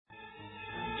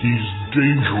He's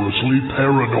dangerously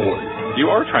paranoid.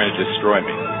 You are trying to destroy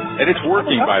me. And it's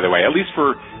working, by the way, at least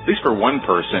for one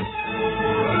person.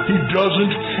 He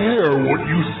doesn't care what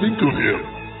you think of him.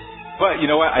 But you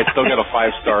know what? I still got a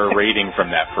 5-star rating from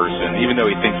that person, even though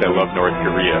he thinks I love North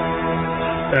Korea.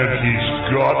 And he's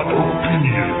got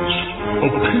opinions.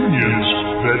 Opinions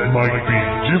that might be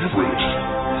different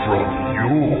from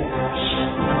yours.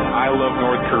 I love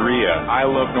North Korea. I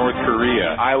love North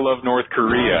Korea. I love North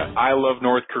Korea. I love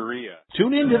North Korea.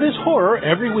 Tune in to this horror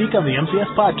every week on the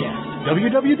MCS Podcast.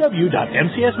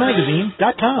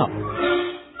 www.mcsmagazine.com.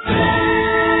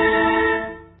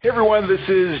 Hey everyone, this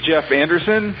is Jeff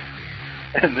Anderson.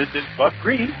 And this is Buck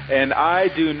Green. And I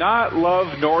do not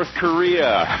love North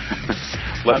Korea.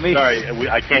 Sorry,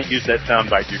 I can't use that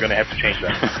soundbite. You're going to have to change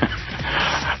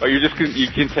that. Oh, you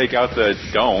can take out the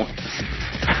don't.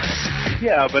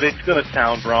 Yeah, but it's going to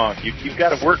sound wrong. You've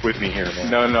got to work with me here,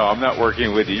 man. No, I'm not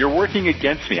working with you. You're working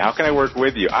against me. How can I work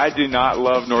with you? I do not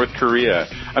love North Korea.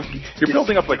 You're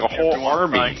building up like a whole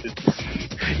army.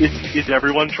 Is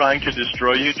everyone trying to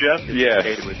destroy you, Jeff?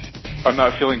 Yes. I'm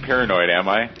not feeling paranoid, am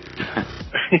I?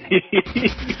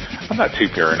 I'm not too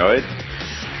paranoid.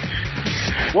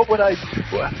 What would I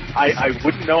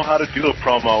wouldn't know how to do a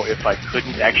promo if I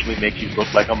couldn't actually make you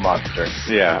look like a monster.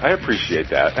 Yeah, I appreciate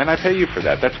that. And I pay you for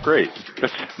that. That's great.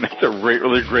 That's a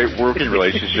really great working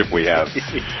relationship we have.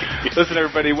 Listen,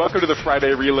 everybody, welcome to the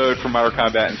Friday Reload for Modern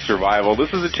Combat and Survival.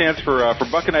 This is a chance for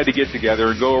Buck and I to get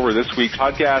together and go over this week's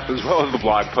podcast as well as the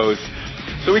blog post,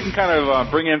 so we can kind of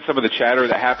bring in some of the chatter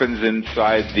that happens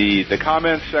inside the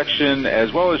comments section,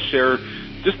 as well as share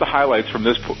just the highlights from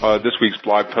this week's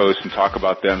blog post and talk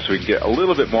about them so we can get a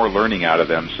little bit more learning out of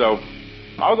them. So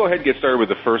I'll go ahead and get started with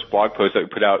the first blog post that we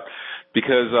put out,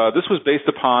 because this was based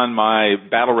upon my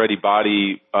Battle Ready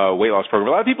Body weight loss program.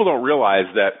 A lot of people don't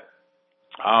realize that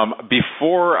not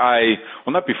before I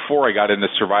got into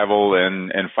survival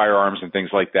and firearms and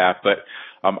things like that, but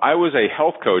I was a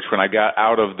health coach when I got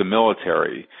out of the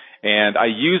military, and I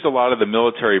used a lot of the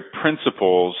military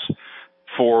principles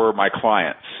for my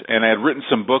clients, and I had written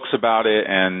some books about it,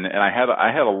 and I had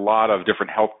a lot of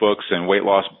different health books and weight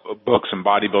loss books and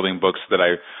bodybuilding books that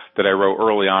I wrote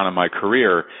early on in my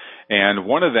career, and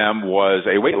one of them was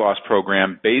a weight loss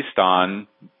program based on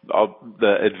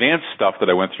the advanced stuff that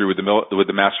I went through with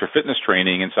the Master Fitness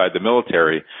training inside the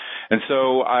military. And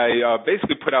so I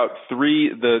basically put out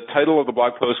the title of the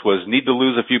blog post was "Need to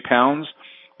Lose a Few Pounds?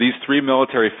 These 3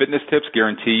 military fitness tips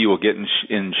guarantee you will get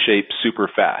in shape super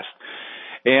fast."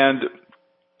 And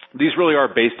these really are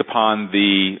based upon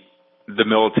the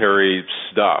military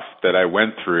stuff that I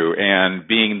went through, and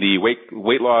being the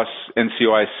weight loss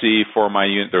NCOIC for my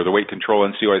unit, or the weight control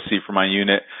NCOIC for my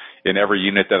unit in every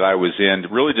unit that I was in,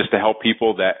 really just to help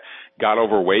people that got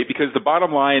overweight. Because the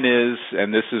bottom line is,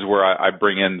 and this is where I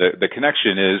bring in the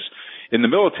connection, is in the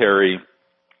military,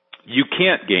 you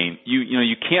can't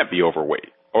you can't be overweight.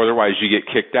 Otherwise, you get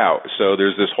kicked out. So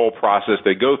there's this whole process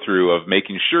they go through of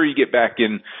making sure you get back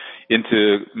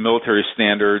into military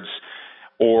standards,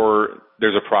 or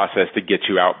there's a process to get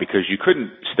you out because you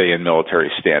couldn't stay in military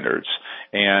standards.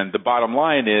 And the bottom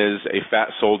line is, a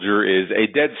fat soldier is a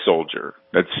dead soldier.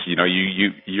 That's,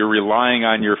 you're relying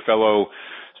on your fellow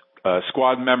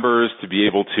squad members to be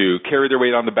able to carry their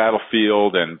weight on the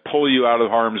battlefield and pull you out of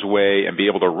harm's way and be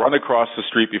able to run across the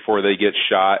street before they get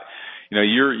shot.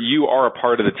 You are a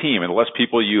part of the team, and the less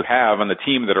people you have on the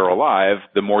team that are alive,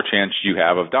 the more chance you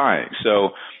have of dying.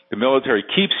 So the military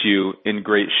keeps you in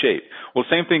great shape. Well, the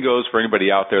same thing goes for anybody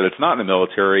out there that's not in the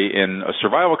military in a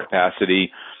survival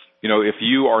capacity. If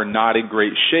you are not in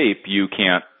great shape, you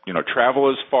can't, travel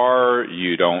as far.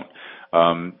 You don't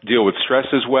deal with stress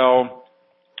as well.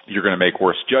 You're going to make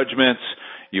worse judgments.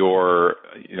 Your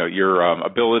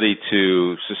ability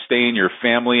to sustain your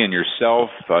family and yourself,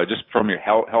 just from your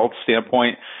health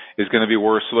standpoint, is going to be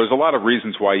worse. So there's a lot of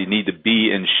reasons why you need to be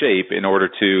in shape in order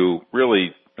to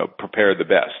really prepare the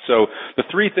best. So the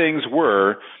 3 things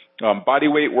were, body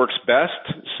weight works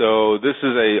best. So this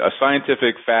is a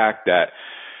scientific fact that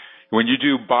when you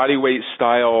do body weight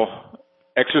style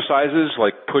exercises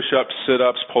like push-ups,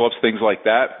 sit-ups, pull-ups, things like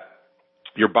that,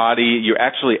 your body, you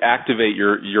actually activate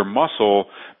your muscle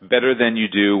better than you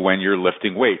do when you're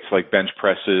lifting weights like bench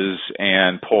presses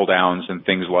and pull downs and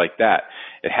things like that.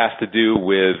 It has to do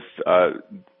with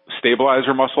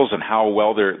stabilizer muscles and how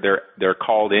well they're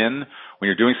called in when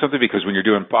you're doing something, because when you're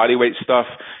doing body weight stuff,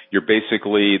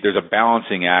 there's a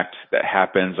balancing act that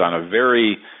happens on a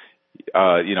very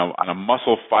on a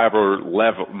muscle fiber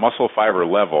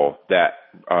level that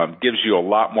gives you a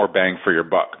lot more bang for your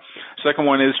buck. Second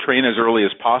one is train as early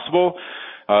as possible.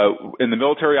 In the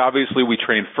military, obviously, we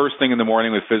train first thing in the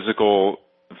morning with physical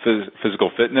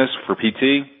physical fitness for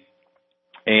PT.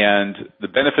 And the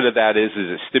benefit of that is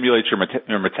it stimulates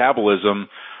your metabolism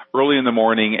early in the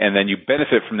morning, and then you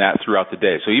benefit from that throughout the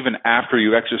day. So even after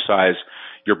you exercise,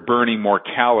 you're burning more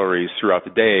calories throughout the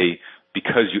day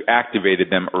because you activated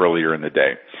them earlier in the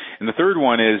day. And the third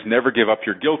one is never give up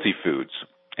your guilty foods.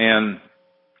 And,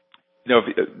 you know,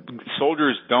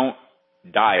 soldiers don't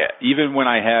diet. Even when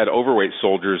I had overweight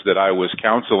soldiers that I was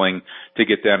counseling to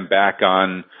get them back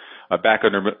under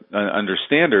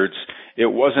standards, it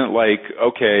wasn't like,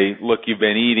 okay, look, you've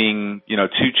been eating, 2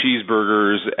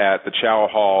 cheeseburgers at the chow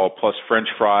hall plus French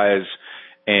fries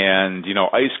and,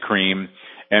 ice cream.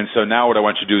 And so now what I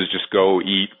want you to do is just go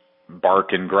eat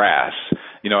bark and grass.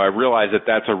 I realize that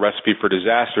that's a recipe for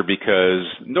disaster because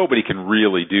nobody can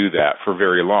really do that for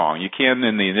very long. You can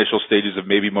in the initial stages of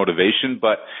maybe motivation,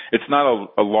 but it's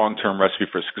not a long-term recipe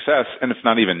for success, and it's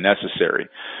not even necessary.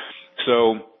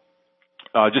 So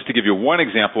just to give you one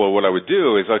example of what I would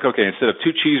do is like, okay, instead of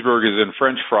 2 cheeseburgers and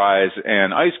French fries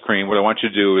and ice cream, what I want you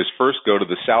to do is first go to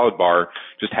the salad bar,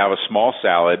 just have a small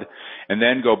salad, and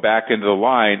then go back into the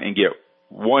line and get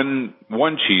one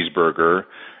cheeseburger,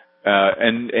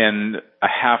 and a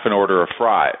half an order of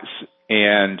fries.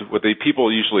 And what the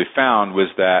people usually found was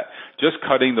that just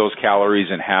cutting those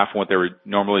calories in half from what they were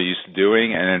normally used to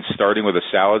doing and then starting with a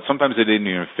salad, sometimes they didn't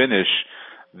even finish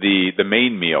the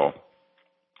main meal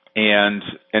and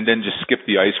then just skip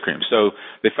the ice cream. So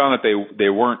they found that they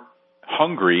weren't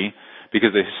hungry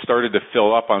because they started to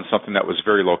fill up on something that was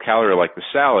very low calorie like the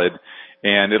salad,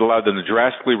 and it allowed them to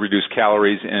drastically reduce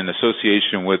calories in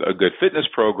association with a good fitness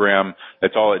program.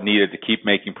 That's all it needed to keep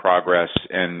making progress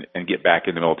and get back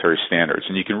into military standards.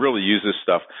 And you can really use this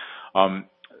stuff.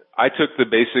 I took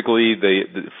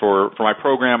for my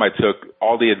program, I took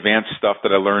all the advanced stuff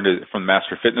that I learned from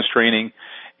Master Fitness Training,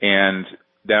 and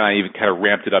then I even kind of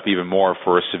ramped it up even more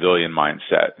for a civilian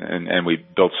mindset, and I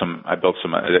built some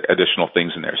additional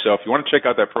things in there. So if you want to check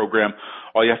out that program,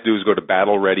 all you have to do is go to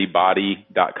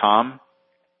battlereadybody.com.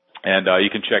 And you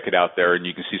can check it out there, and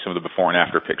you can see some of the before and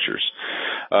after pictures.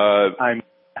 I'm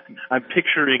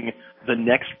picturing the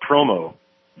next promo.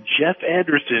 Jeff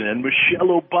Anderson and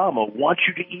Michelle Obama want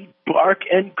you to eat bark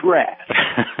and grass.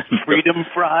 Freedom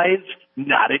fries,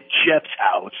 not at Jeff's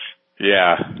house.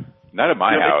 Yeah, not at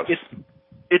my house.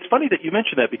 It's funny that you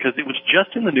mentioned that because it was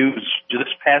just in the news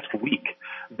this past week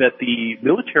that the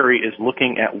military is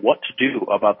looking at what to do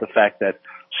about the fact that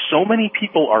so many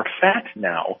people are fat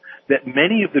now that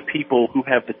many of the people who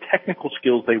have the technical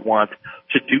skills they want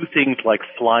to do things like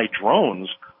fly drones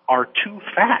are too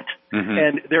fat. Mm-hmm.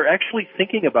 And they're actually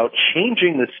thinking about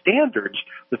changing the standards,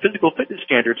 the physical fitness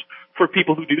standards, for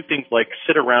people who do things like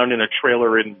sit around in a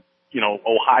trailer in,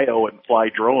 Ohio and fly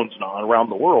drones around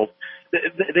the world.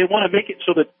 They want to make it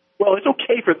so that, well, it's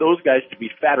okay for those guys to be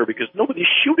fatter because nobody's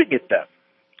shooting at them.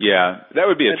 Yeah, that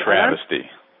would be a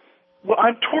travesty. Well,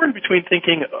 I'm torn between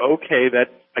thinking, okay,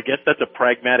 I guess that's a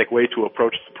pragmatic way to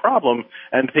approach the problem,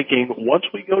 and thinking once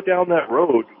we go down that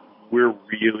road, we're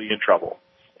really in trouble.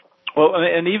 Well,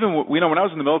 and even, when I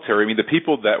was in the military, the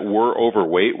people that were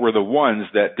overweight were the ones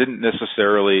that didn't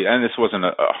necessarily, and this wasn't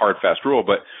a hard, fast rule,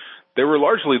 but they were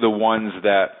largely the ones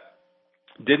that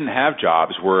didn't have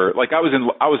jobs where, like I was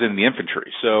in the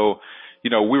infantry. So,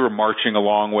 we were marching a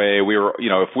long way. We were,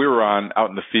 if we were out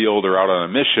in the field or out on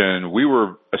a mission, we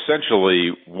were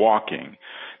essentially walking.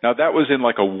 Now that was in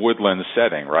like a woodland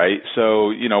setting, right? So,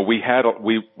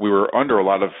 we were under a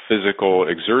lot of physical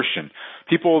exertion.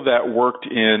 People that worked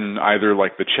in either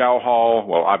like the chow hall,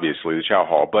 well, obviously the chow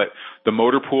hall, but the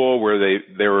motor pool where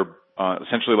they were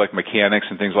essentially like mechanics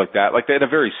and things like that. Like they had a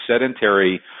very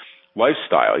sedentary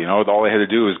lifestyle. All they had to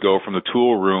do was go from the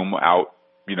tool room out,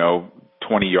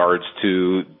 20 yards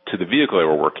to the vehicle they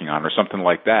were working on or something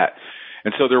like that.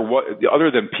 And so there was, other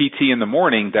than PT in the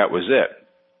morning, that was it.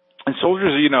 And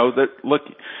soldiers,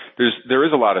 there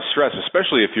is a lot of stress,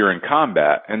 especially if you're in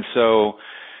combat. And so,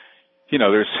 when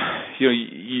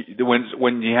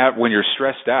you're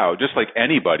stressed out, just like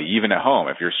anybody, even at home,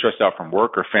 if you're stressed out from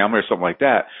work or family or something like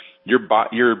that, your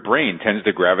brain tends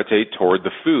to gravitate toward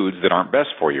the foods that aren't best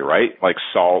for you, right? Like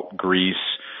salt, grease,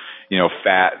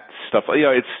 fat, stuff.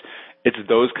 It's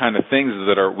those kind of things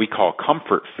that we call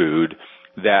comfort food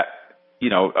that,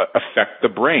 affect the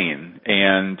brain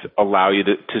and allow you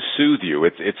to soothe you.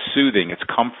 It's soothing. It's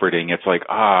comforting. It's like,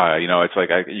 it's like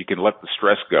you can let the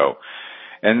stress go.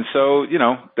 And so,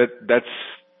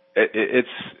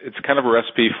 it's kind of a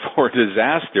recipe for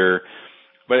disaster.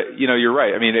 But, you're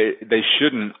right. They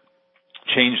shouldn't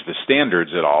change the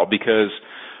standards at all because,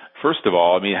 first of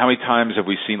all, how many times have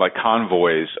we seen like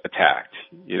convoys attacked?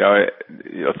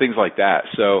 Things like that.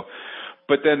 So,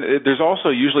 but then there's also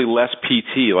usually less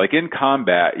PT. Like in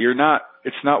combat,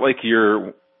 it's not like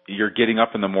you're getting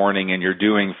up in the morning and you're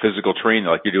doing physical training,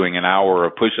 like you're doing an hour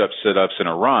of push-ups, sit-ups, and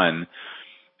a run.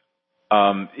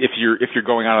 If you're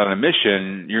going out on a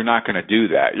mission, you're not going to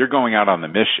do that. You're going out on the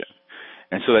mission.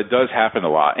 And so that does happen a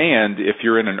lot. And if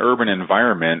you're in an urban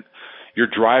environment, you're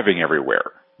driving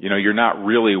everywhere. You're not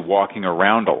really walking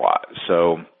around a lot.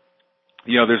 So,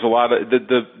 there's a lot of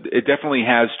it definitely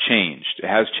has changed. It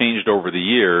has changed over the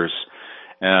years,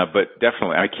 but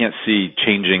definitely I can't see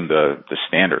changing the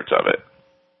standards of it.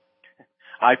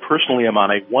 I personally am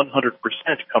on a 100%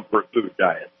 comfort food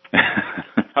diet.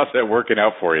 How's that working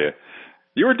out for you?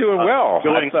 You were doing well.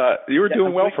 I thought you were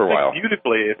doing well for a while.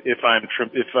 Beautifully. If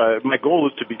my goal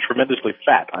is to be tremendously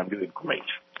fat, I'm doing great.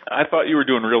 I thought you were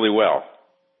doing really well.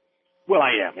 Well,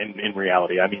 I am in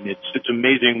reality. I mean, it's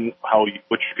amazing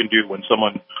what you can do when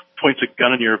someone points a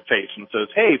gun in your face and says,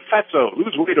 "Hey, fatso,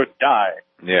 lose weight or die."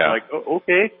 Yeah. Like,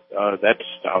 okay, that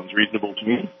sounds reasonable to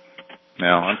me.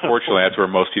 No, unfortunately, that's where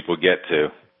most people get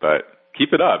to. But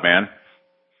keep it up, man.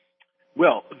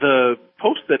 Well, the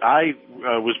post that I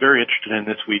was very interested in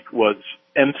this week was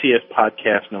MCS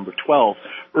Podcast number 12,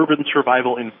 Urban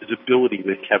Survival Invisibility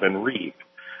with Kevin Reeve.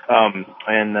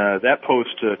 And that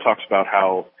post talks about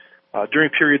how during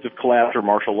periods of collapse or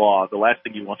martial law, the last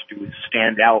thing you want to do is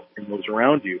stand out from those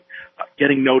around you.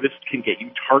 Getting noticed can get you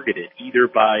targeted, either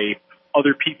by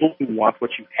other people who want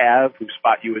what you have, who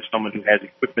spot you as someone who has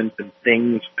equipment and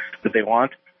things that they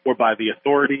want, or by the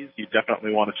authorities. You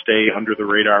definitely want to stay under the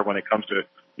radar when it comes to,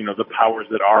 the powers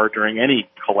that are during any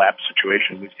collapse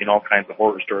situation. We've seen all kinds of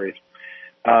horror stories.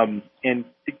 And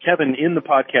Kevin, in the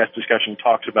podcast discussion,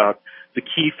 talks about the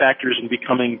key factors in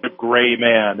becoming the gray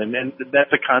man. And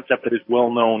that's a concept that is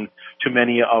well known to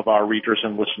many of our readers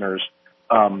and listeners.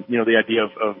 The idea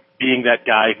of being that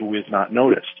guy who is not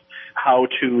noticed. How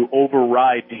to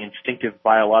override the instinctive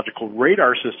biological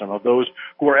radar system of those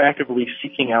who are actively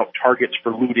seeking out targets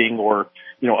for looting or,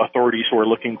 authorities who are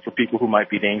looking for people who might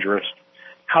be dangerous.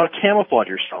 How to camouflage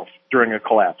yourself during a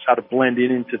collapse. How to blend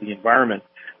into the environment.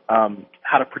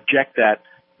 How to project that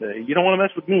you don't want to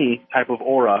mess with me type of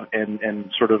aura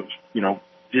and sort of,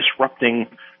 disrupting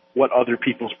what other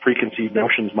people's preconceived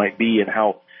notions might be, and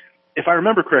how, if I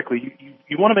remember correctly,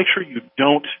 you want to make sure you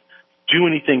don't do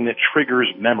anything that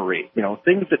triggers memory.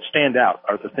 Things that stand out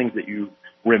are the things that you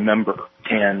remember.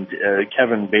 And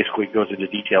Kevin basically goes into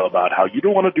detail about how you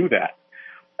don't want to do that.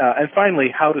 And finally,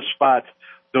 how to spot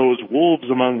those wolves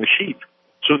among the sheep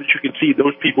so that you can see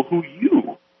those people who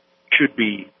you should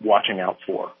be watching out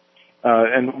for.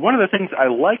 And one of the things I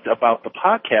liked about the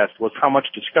podcast was how much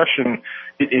discussion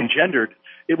it engendered.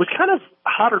 It was kind of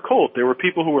hot or cold. There were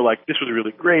people who were like, this was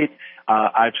really great.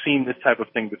 I've seen this type of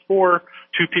thing before.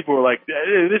 Two people were like,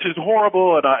 this is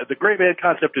horrible. And the gray man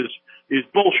concept is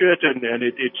bullshit and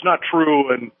it's not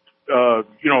true. And,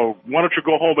 why don't you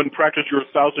go home and practice your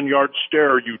 1,000-yard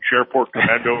stare, you chairport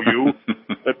commando, you.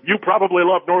 You probably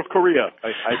love North Korea.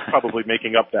 I'm probably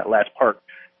making up that last part.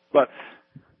 But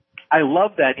I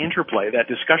love that interplay, that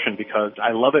discussion, because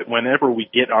I love it whenever we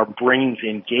get our brains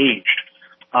engaged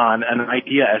on an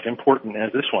idea as important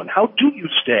as this one. How do you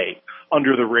stay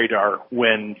under the radar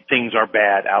when things are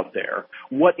bad out there?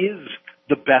 What is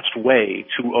the best way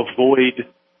to avoid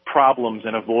problems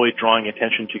and avoid drawing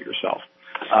attention to yourself?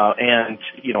 And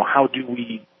how do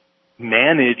we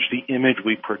manage the image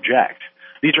we project?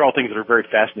 These are all things that are very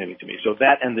fascinating to me. So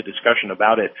that and the discussion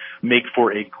about it make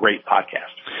for a great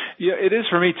podcast. Yeah, it is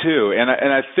for me too. And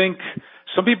I think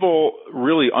some people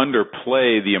really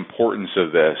underplay the importance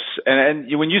of this. And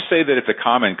when you say that it's a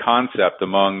common concept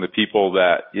among the people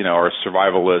that, are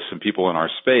survivalists and people in our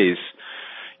space,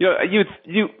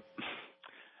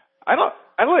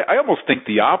 I almost think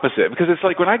the opposite, because it's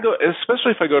like when I go,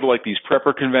 especially if I go to like these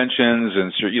prepper conventions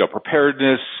and,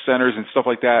 preparedness centers and stuff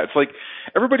like that, it's like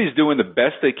everybody's doing the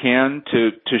best they can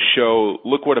to show,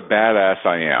 look what a badass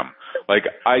I am. Like,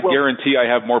 guarantee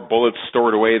I have more bullets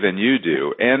stored away than you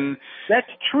do. And that's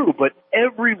true, but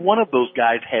every one of those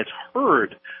guys has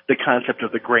heard the concept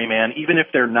of the gray man, even if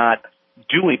they're not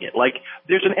doing it. Like,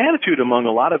 there's an attitude among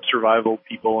a lot of survival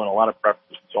people and a lot of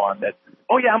preppers and so on that,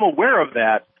 oh yeah, I'm aware of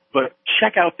that, but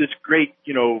check out this great,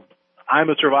 I'm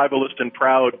a survivalist and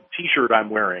proud t-shirt I'm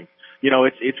wearing.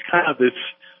 It's kind of this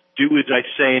do as I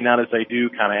say, not as I do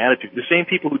kind of attitude. The same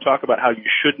people who talk about how you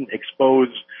shouldn't expose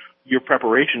your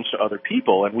preparations to other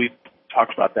people, and we've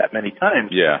talked about that many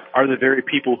times, are the very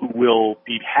people who will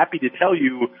be happy to tell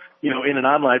you, in an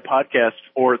online podcast,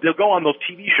 or they'll go on those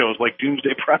TV shows like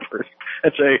Doomsday Preppers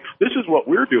and say, this is what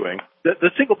we're doing. The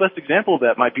single best example of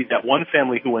that might be that one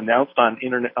family who announced on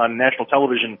national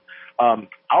television,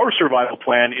 our survival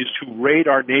plan is to raid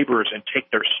our neighbors and take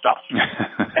their stuff.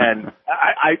 And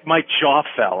my jaw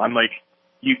fell. I'm like,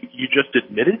 you just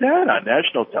admitted that on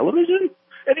national television?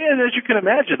 And as you can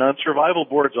imagine, on survival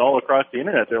boards all across the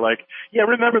internet, they're like, yeah,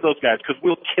 remember those guys because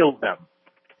we'll kill them.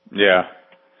 Yeah.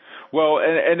 Well,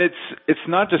 and it's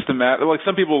not just a matter, like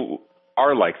some people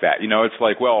are like that. It's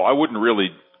like, well, I wouldn't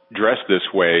really dress this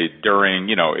way during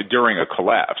a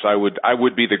collapse. I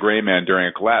would be the gray man during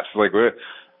a collapse. Like,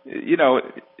 it's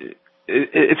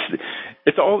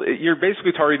all, you're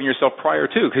basically targeting yourself prior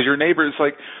to, because your neighbor is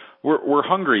like, we're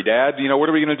hungry, Dad. What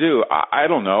are we going to do? I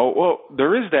don't know. Well,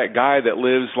 there is that guy that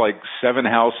lives like 7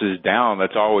 houses down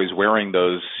that's always wearing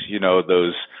those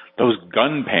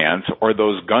gun pants or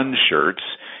those gun shirts.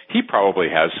 He probably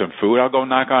has some food. I'll go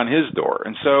knock on his door.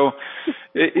 And so,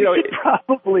 we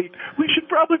should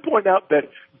probably point out that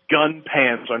gun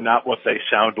pants are not what they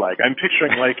sound like. I'm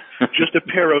picturing like just a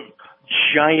pair of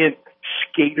giant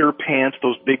skater pants,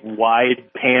 those big wide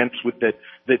pants that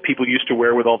people used to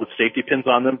wear with all the safety pins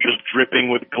on them, just dripping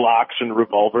with Glocks and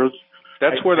revolvers.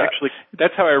 That's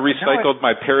how I recycled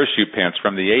my parachute pants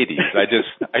from the 80s. I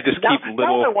just keep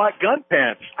little. Now I want gun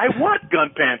pants. I want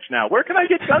gun pants now. Where can I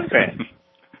get gun pants?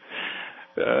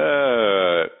 This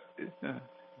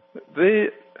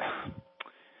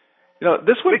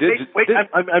one did. Wait,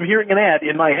 I'm hearing an ad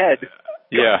in my head.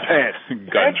 Gun pants.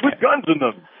 Pants with guns in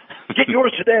them. Get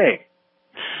yours today.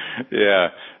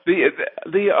 Yeah.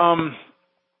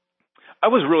 I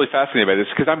was really fascinated by this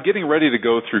because I'm getting ready to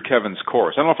go through Kevin's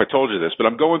course. I don't know if I told you this, but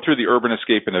I'm going through the Urban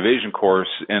Escape and Evasion course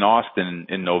in Austin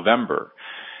in November.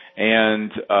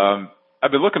 And I've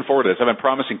been looking forward to this. I've been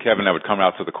promising Kevin I would come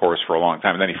out to the course for a long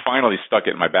time, and then he finally stuck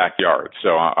it in my backyard. So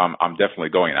I'm definitely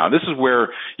going now. This is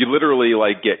where you literally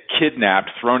like get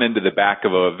kidnapped, thrown into the back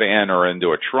of a van or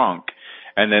into a trunk,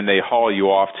 and then they haul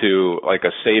you off to like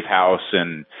a safe house,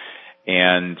 and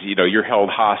you're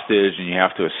held hostage and you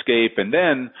have to escape, and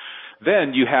then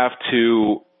you have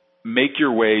to make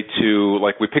your way to,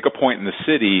 like, we pick a point in the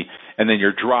city and then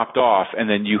you're dropped off, and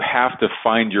then you have to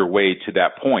find your way to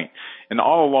that point. And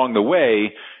all along the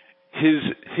way,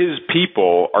 his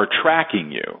people are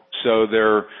tracking you. So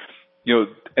they're,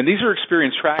 and these are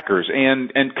experienced trackers,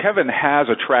 and Kevin has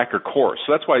a tracker course.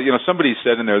 So that's why, somebody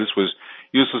said in there this was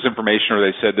useless information, or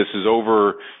they said this is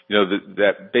over,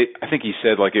 I think he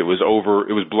said like it was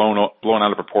blown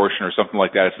out of proportion or something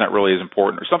like that. It's not really as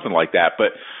important or something like that.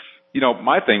 But,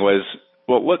 my thing was,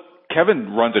 well, look,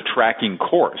 Kevin runs a tracking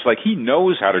course. Like, he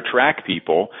knows how to track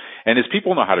people, and his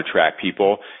people know how to track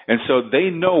people. And so they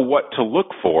know what to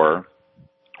look for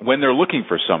when they're looking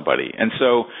for somebody. And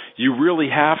so you really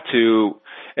have to,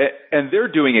 and they're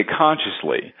doing it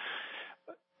consciously.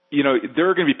 There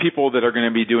are going to be people that are going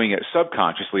to be doing it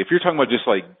subconsciously. If you're talking about just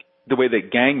like the way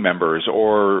that gang members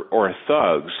or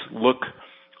thugs look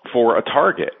for a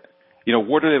target,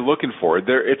 what are they looking for?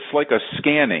 It's like a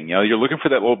scanning. You're looking for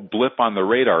that little blip on the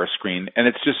radar screen, and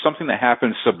it's just something that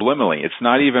happens subliminally. It's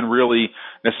not even really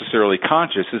necessarily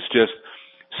conscious. It's just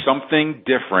something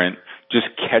different just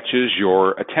catches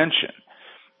your attention.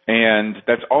 And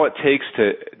that's all it takes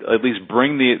to at least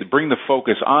bring the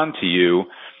focus onto you.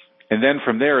 And then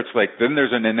from there, it's like, then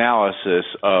there's an analysis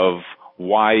of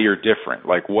why you're different.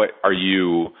 Like, what are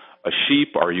you, a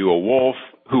sheep? Are you a wolf?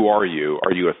 Who are you?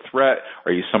 Are you a threat?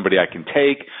 Are you somebody I can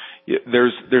take?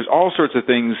 There's all sorts of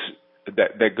things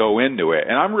that go into it.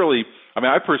 And I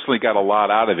personally got a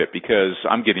lot out of it because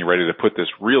I'm getting ready to put this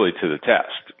really to the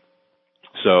test.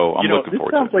 So I'm looking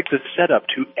forward to it. This sounds like the setup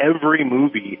to every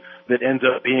movie that ends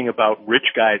up being about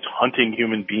rich guys hunting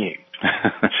human beings.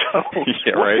 So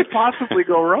yeah, what right? could possibly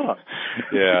go wrong?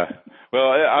 Yeah.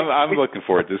 Well, I'm looking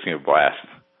forward to this. It's going to be a blast.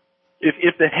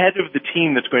 If the head of the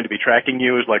team that's going to be tracking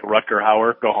you is like Rutger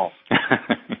Hauer, go home.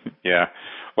 Yeah.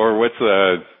 Or what's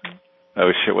that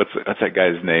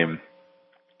guy's name?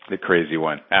 The crazy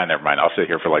one. Never mind. I'll sit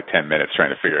here for like 10 minutes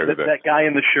trying to figure it out. That guy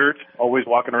in the shirt, always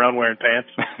walking around wearing pants?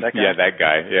 That guy? Yeah, that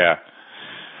guy. Yeah.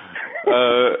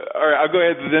 All right, I'll go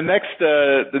ahead. The next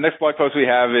blog post we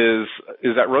have is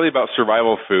that really about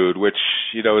survival food, which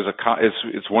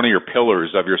it's one of your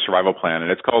pillars of your survival plan, and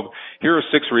it's called "Here are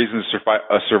 6 Reasons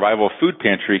a Survival Food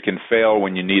Pantry Can Fail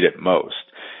When You Need It Most."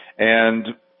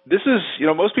 And this is,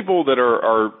 most people that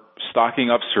are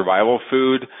stocking up survival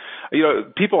food,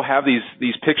 people have these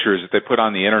pictures that they put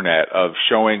on the internet of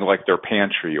showing like their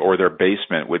pantry or their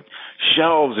basement with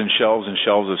shelves and shelves and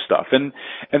shelves of stuff, and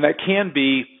that can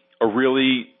be a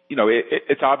really,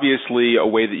 it's obviously a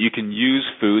way that you can use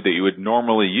food that you would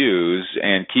normally use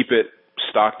and keep it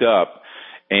stocked up.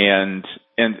 And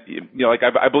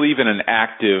I believe in an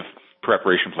active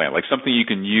preparation plan, like something you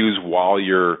can use while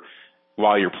you're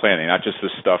planning, not just the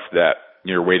stuff that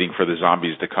you're waiting for the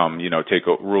zombies to come,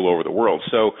 rule over the world.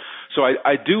 So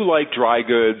I do like dry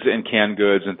goods and canned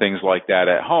goods and things like that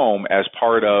at home as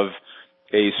part of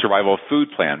a survival food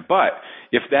plan. But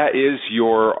if that is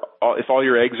if all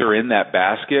your eggs are in that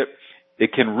basket,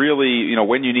 it can really,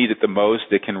 when you need it the most,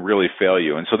 it can really fail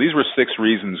you. And so these were 6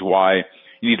 reasons why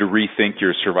you need to rethink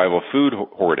your survival food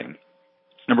hoarding.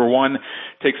 Number 1,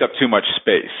 takes up too much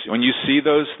space. When you see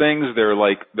those things,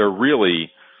 they're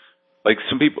really, like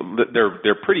some people,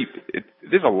 they're pretty,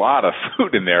 there's a lot of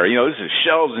food in there. This is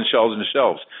shelves and shelves and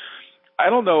shelves. I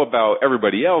don't know about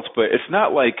everybody else, but it's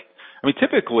not like,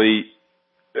 typically,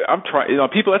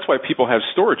 people, that's why people have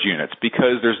storage units,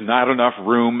 because there's not enough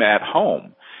room at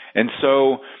home. And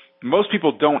so most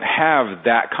people don't have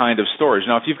that kind of storage.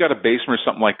 Now, if you've got a basement or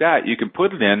something like that, you can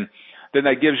put it in, then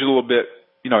that gives you a little bit,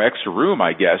 extra room,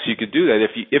 I guess. You could do that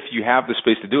if you have the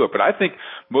space to do it. But I think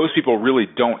most people really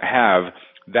don't have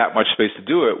that much space to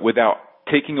do it without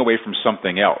taking away from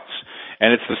something else.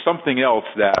 And it's the something else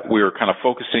that we're kind of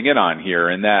focusing in on here,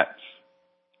 and that,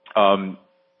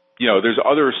 there's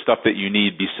other stuff that you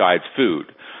need besides food.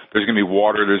 There's going to be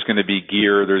water, there's going to be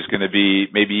gear, there's going to be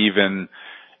maybe even,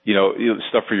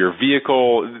 stuff for your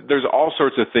vehicle. There's all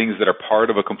sorts of things that are part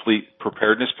of a complete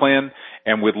preparedness plan.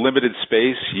 And with limited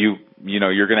space,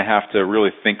 you're going to have to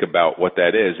really think about what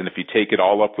that is. And if you take it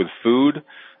all up with food,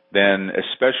 then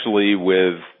especially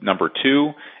with number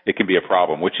 2, it can be a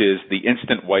problem, which is the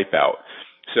instant wipeout.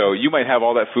 So you might have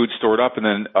all that food stored up, and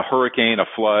then a hurricane, a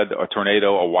flood, a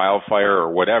tornado, a wildfire,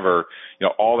 or whatever,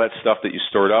 all that stuff that you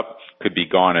stored up could be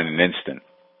gone in an instant.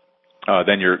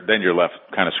 Then you're left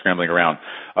kind of scrambling around.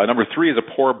 Number 3 is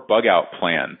a poor bug out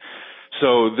plan.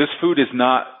 So this food is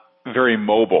not very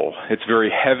mobile. It's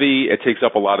very heavy. It takes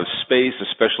up a lot of space,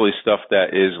 especially stuff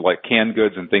that is like canned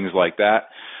goods and things like that.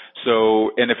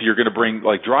 So, and if you're going to bring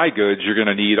like dry goods, you're going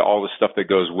to need all the stuff that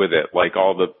goes with it, like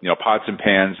all the, pots and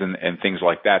pans and things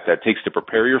like that takes to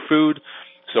prepare your food.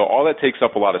 So all that takes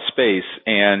up a lot of space,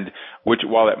 and which,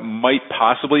 while it might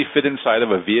possibly fit inside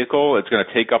of a vehicle, it's going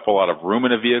to take up a lot of room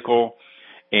in a vehicle.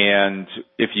 And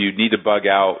if you need to bug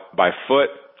out by foot,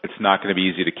 it's not going to be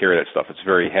easy to carry that stuff. It's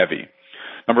very heavy.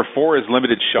 Number 4 is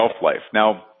limited shelf life.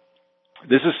 Now,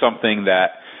 this is something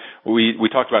that we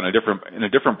talked about in a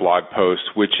different blog post,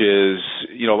 which is,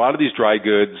 a lot of these dry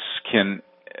goods can,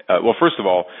 first of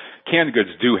all, canned goods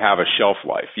do have a shelf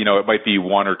life. It might be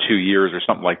 1 or 2 years or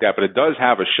something like that, but it does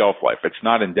have a shelf life. It's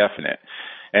not indefinite.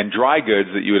 And dry goods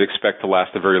that you would expect to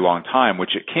last a very long time,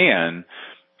 which it can,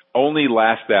 only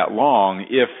last that long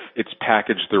if it's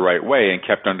packaged the right way and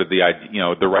kept under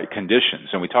the right conditions.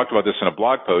 And we talked about this in a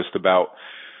blog post about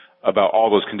all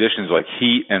those conditions like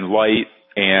heat and light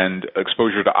and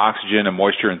exposure to oxygen and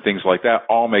moisture and things like that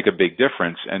all make a big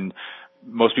difference. And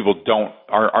most people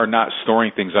are not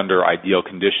storing things under ideal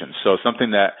conditions. So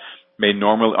something that may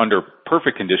normally, under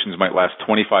perfect conditions, might last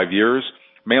 25 years,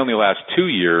 may only last 2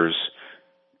 years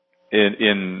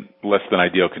in less than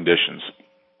ideal conditions.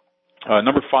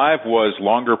 Number 5 was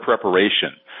longer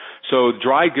preparation. So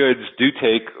dry goods do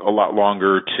take a lot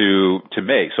longer to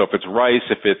make. So if it's rice,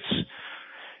 if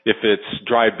it's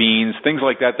dry beans, things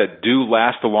like that do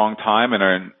last a long time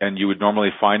and you would normally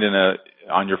find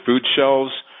on your food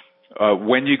shelves,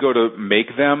 when you go to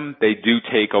make them, they do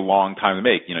take a long time to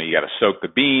make. You got to soak the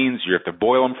beans, you have to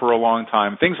boil them for a long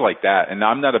time, things like that. And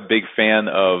I'm not a big fan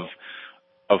of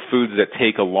foods that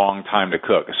take a long time to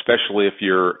cook, especially if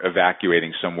you're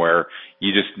evacuating somewhere.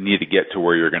 You just need to get to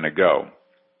where you're going to go.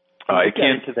 We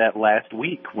got into that last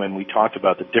week when we talked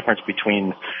about the difference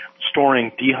between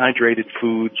storing dehydrated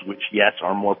foods, which, yes,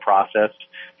 are more processed,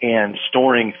 and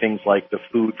storing things like the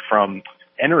food from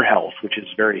EnerHealth, which is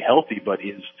very healthy, but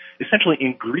is essentially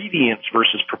ingredients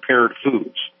versus prepared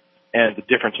foods, and the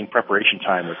difference in preparation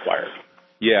time required.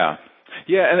 Yeah.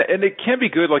 Yeah, and it can be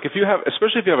good, like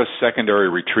especially if you have a secondary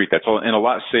retreat that's in a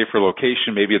lot safer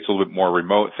location, maybe it's a little bit more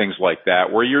remote, things like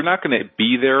that, where you're not going to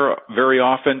be there very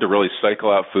often to really cycle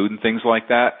out food and things like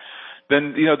that,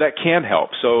 then, that can help.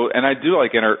 So, and I do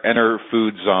like EnerHealth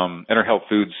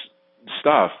Foods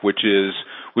stuff, which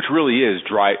really is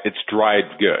it's dried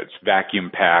goods,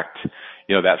 vacuum packed,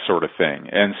 that sort of thing.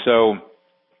 And so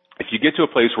if you get to a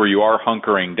place where you are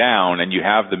hunkering down and you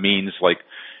have the means, like,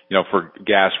 for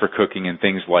gas for cooking and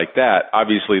things like that,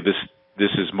 obviously this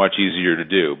is much easier to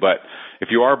do. But if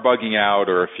you are bugging out,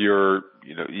 or if you're,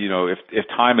 if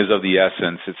time is of the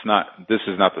essence, this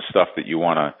is not the stuff that you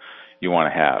want you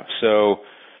want to have. So,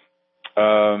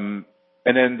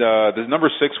 and then the number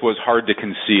 6 was hard to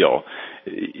conceal.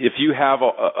 If you have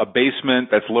a basement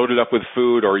that's loaded up with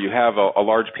food, or you have a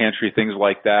large pantry, things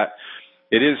like that,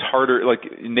 it is harder. Like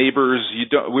neighbors,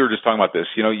 we were just talking about this.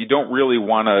 You don't really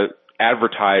want to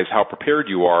advertise how prepared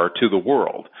you are to the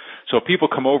world. So if people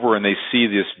come over and they see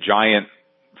this giant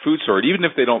food store, even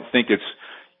if they don't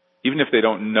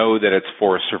know that it's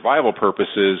for survival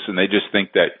purposes, and they just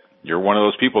think that you're one of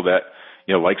those people that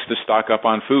likes to stock up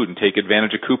on food and take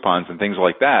advantage of coupons and things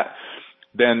like that,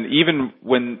 then even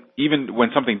when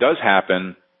something does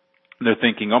happen, they're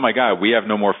thinking, oh my God, we have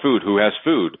no more food. Who has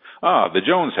food? The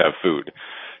Jones have food.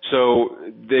 So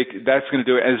that's going to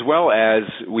do it, as well as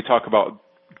we talk about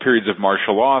periods of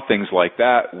martial law, things like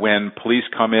that, when police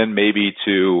come in maybe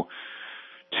to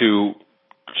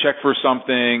check for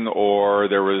something, or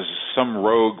there was some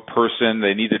rogue person,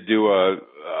 they need to do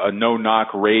a no-knock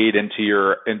raid into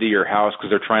your house because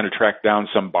they're trying to track down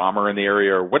some bomber in the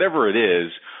area, or whatever it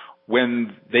is.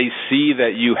 When they see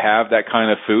that you have that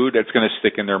kind of food, that's going to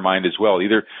stick in their mind as well,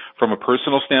 either from a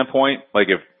personal standpoint, like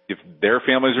if their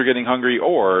families are getting hungry,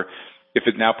 or if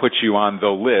it now puts you on the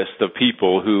list of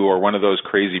people who are one of those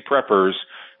crazy preppers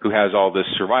who has all this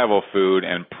survival food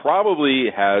and probably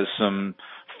has some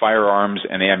firearms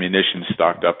and ammunition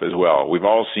stocked up as well. We've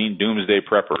all seen Doomsday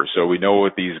Preppers, so we know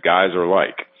what these guys are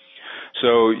like.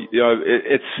 So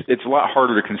it's a lot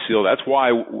harder to conceal. That's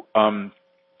why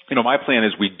my plan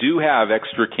is we do have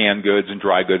extra canned goods and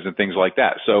dry goods and things like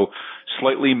that. So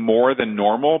slightly more than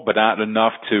normal, but not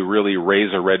enough to really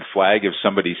raise a red flag if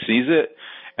somebody sees it.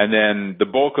 And then the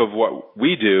bulk of what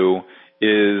we do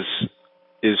is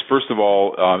first of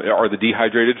all, are the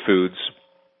dehydrated foods.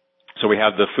 So we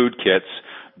have the food kits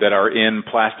that are in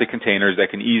plastic containers that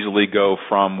can easily go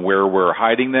from where we're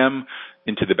hiding them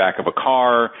into the back of a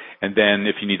car, and then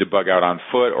if you need to bug out on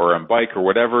foot or on bike or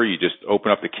whatever, you just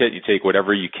open up the kit, you take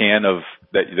whatever you can of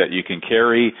that you can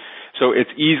carry. So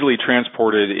it's easily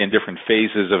transported in different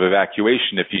phases of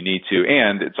evacuation if you need to,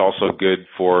 and it's also good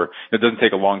it doesn't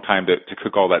take a long time to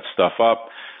cook all that stuff up.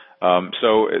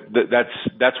 So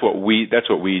that's what we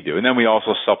do, and then we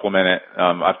also supplement it.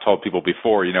 I've told people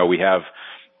before, we have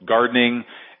gardening,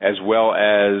 as well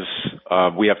as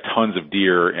we have tons of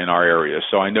deer in our area.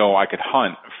 So I know I could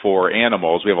hunt for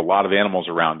animals. We have a lot of animals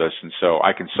around us, and so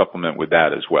I can supplement with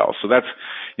that as well. So that's,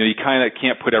 you kind of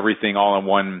can't put everything all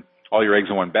your eggs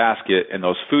in one basket in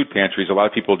those food pantries. A lot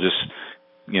of people just,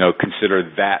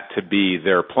 consider that to be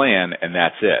their plan, and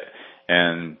that's it.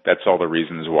 And that's all the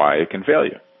reasons why it can fail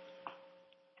you.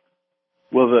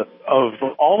 Well, of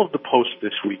all of the posts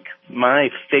this week, my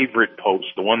favorite post,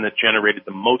 the one that generated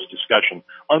the most discussion,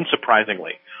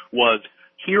 unsurprisingly, was,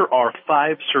 here are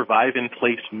 5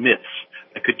 survive-in-place myths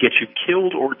that could get you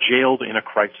killed or jailed in a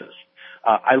crisis.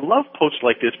 I love posts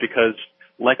like this because,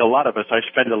 like a lot of us, I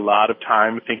spend a lot of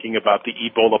time thinking about the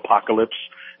Ebola apocalypse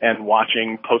and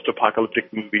watching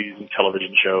post-apocalyptic movies and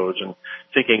television shows and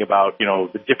thinking about,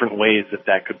 the different ways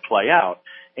that could play out.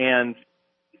 And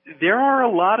there are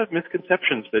a lot of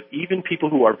misconceptions that even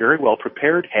people who are very well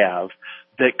prepared have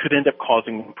that could end up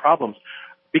causing them problems.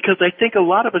 Because I think a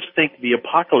lot of us think the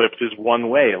apocalypse is one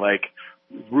way, like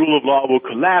rule of law will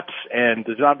collapse and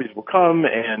the zombies will come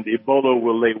and Ebola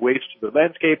will lay waste to the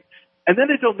landscape, and then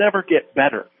it'll never get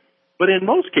better. But in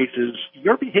most cases,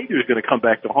 your behavior is going to come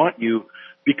back to haunt you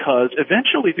because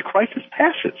eventually the crisis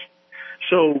passes.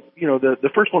 So, the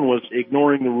first one was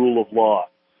ignoring the rule of law.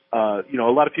 A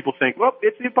lot of people think, well,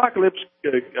 it's the apocalypse,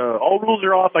 all rules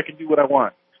are off, I can do what I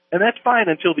want. And that's fine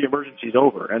until the emergency's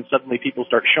over, and suddenly people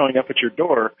start showing up at your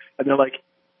door, and they're like,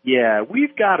 yeah,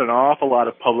 we've got an awful lot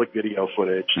of public video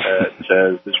footage that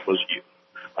says this was you.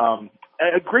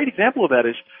 A great example of that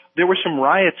is there were some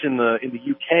riots in the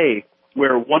UK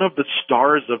where one of the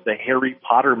stars of the Harry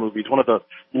Potter movies, one of the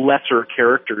lesser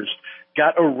characters,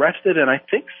 got arrested and I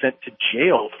think sent to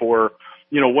jail for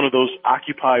one of those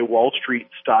Occupy Wall Street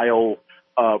style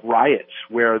riots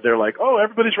where they're like, oh,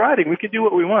 everybody's rioting, we can do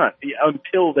what we want,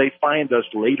 until they find us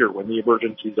later when the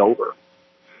emergency's over.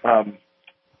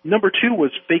 Number 2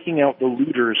 was faking out the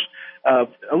looters.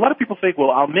 A lot of people think,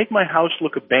 well, I'll make my house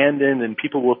look abandoned and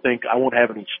people will think I won't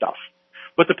have any stuff.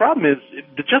 But the problem is,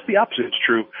 just the opposite is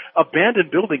true.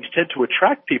 Abandoned buildings tend to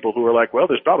attract people who are like, well,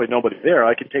 there's probably nobody there,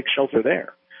 I can take shelter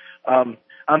there.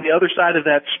 On the other side of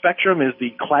that spectrum is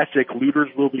the classic looters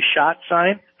will be shot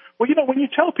sign. Well, when you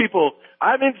tell people,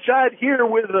 I'm inside here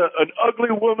with an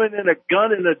ugly woman and a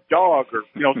gun and a dog, or,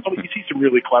 you see some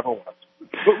really clever ones.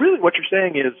 But really what you're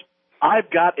saying is,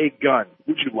 I've got a gun.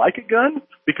 Would you like a gun?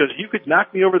 Because you could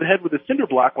knock me over the head with a cinder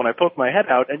block when I poke my head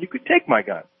out, and you could take my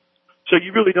gun. So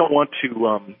you really don't want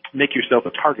to make yourself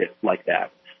a target like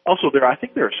that. Also, I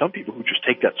think there are some people who just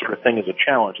take that sort of thing as a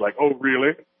challenge, like, oh,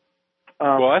 really?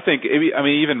 Well, I think,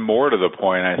 even more to the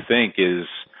point, I think, is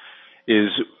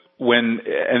when,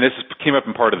 and this came up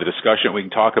in part of the discussion, we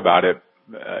can talk about it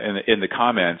in the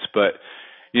comments, but,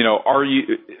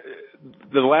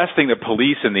 the last thing that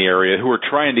police in the area who are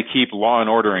trying to keep law and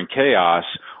order and chaos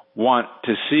want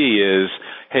to see is,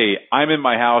 hey, I'm in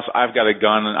my house, I've got a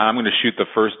gun, and I'm going to shoot the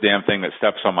first damn thing that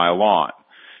steps on my lawn.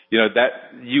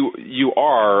 That you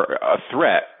are a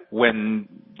threat when,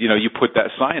 you put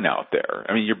that sign out there.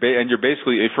 I mean, you're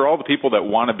basically, for all the people that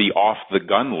want to be off the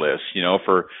gun list,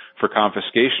 for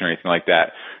confiscation or anything like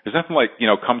that, there's nothing like,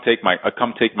 come take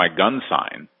my gun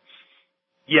sign.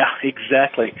 Yeah,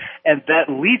 exactly. And that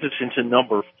leads us into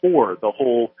number 4, the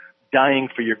whole dying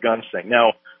for your guns thing.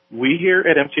 Now, we here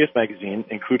at MCS Magazine,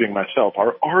 including myself,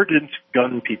 are ardent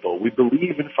gun people. We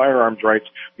believe in firearms rights.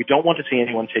 We don't want to see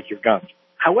anyone take your guns.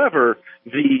 However,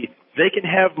 they can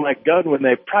have my gun when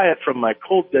they pry it from my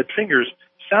cold, dead fingers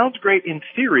sounds great in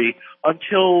theory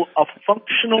until a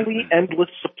functionally endless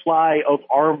supply of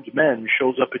armed men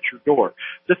shows up at your door.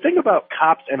 The thing about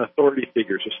cops and authority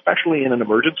figures, especially in an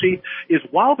emergency, is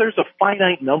while there's a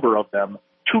finite number of them,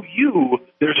 to you,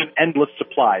 there's an endless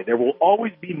supply. There will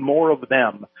always be more of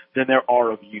them than there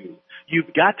are of you.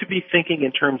 You've got to be thinking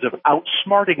in terms of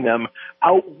outsmarting them,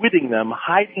 outwitting them,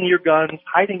 hiding your guns,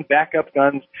 hiding backup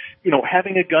guns,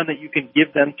 having a gun that you can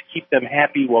give them to keep them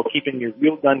happy while keeping your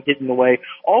real gun hidden away.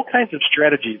 All kinds of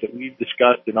strategies that we've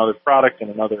discussed in other products and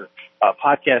in other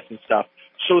podcasts and stuff,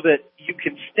 so that you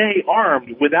can stay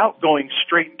armed without going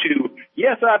straight to,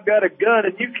 yes, I've got a gun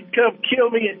and you can come kill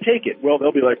me and take it. Well,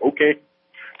 they'll be like, okay,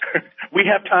 we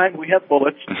have time, we have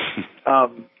bullets.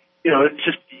 It's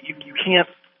just, you can't.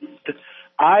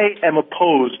 I am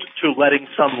opposed to letting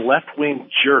some left-wing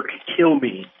jerk kill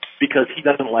me because he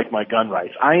doesn't like my gun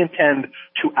rights. I intend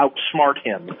to outsmart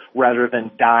him rather than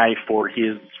die for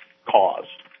his cause.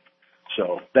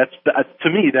 So that's to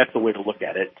me, that's the way to look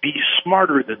at it. Be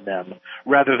smarter than them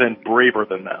rather than braver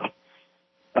than them.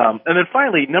 And then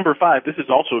finally, number 5, this is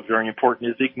also very important,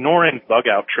 is ignoring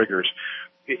bug-out triggers.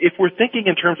 If we're thinking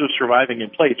in terms of surviving in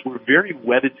place, we're very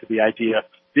wedded to the idea,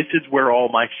 this is where all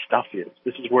my stuff is.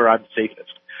 This is where I'm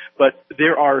safest. But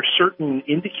there are certain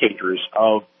indicators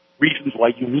of reasons why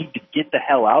you need to get the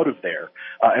hell out of there.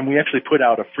 And we actually put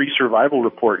out a free survival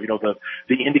report,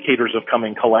 the indicators of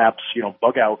coming collapse,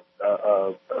 bug out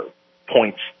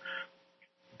points.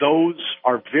 Those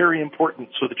are very important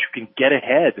so that you can get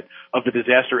ahead of the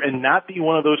disaster and not be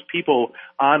one of those people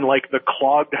on like the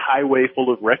clogged highway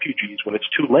full of refugees when it's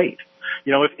too late.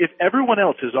 If everyone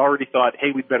else has already thought, hey,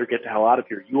 we'd better get the hell out of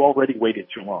here, you already waited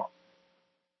too long.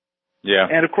 Yeah.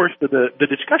 And of course, the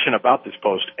discussion about this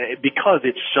post, because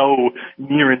it's so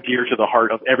near and dear to the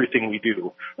heart of everything we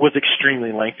do, was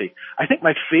extremely lengthy. I think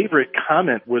my favorite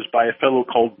comment was by a fellow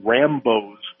called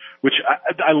Rambos, which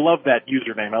I love that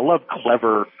username. I love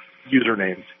clever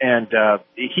usernames. And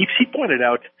he pointed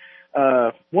out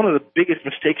one of the biggest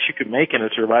mistakes you can make in a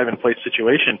survive-in-place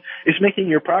situation is making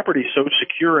your property so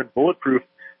secure and bulletproof,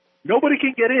 nobody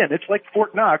can get in. It's like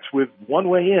Fort Knox with one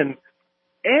way in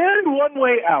and one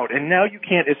way out, and now you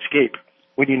can't escape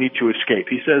when you need to escape.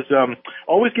 He says,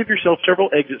 always give yourself several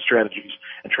exit strategies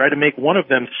and try to make one of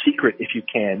them secret if you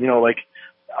can. Like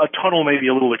a tunnel may be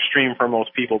a little extreme for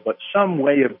most people, but some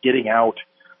way of getting out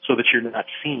so that you're not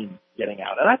seen getting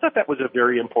out. And I thought that was a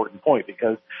very important point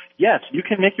because, yes, you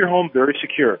can make your home very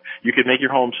secure. You can make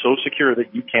your home so secure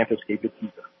that you can't escape it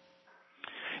either.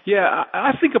 Yeah,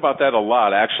 I think about that a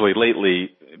lot, actually,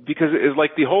 lately, because it's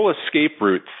like the whole escape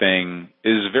route thing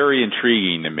is very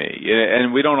intriguing to me.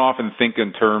 And we don't often think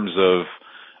in terms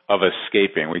of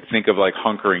escaping. We think of like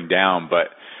hunkering down.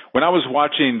 But when I was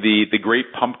watching the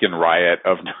Great Pumpkin Riot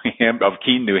of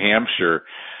Keene, New Hampshire,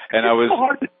 and it's so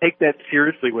hard to take that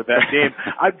seriously with that game.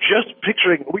 I'm just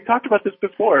picturing, we talked about this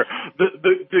before,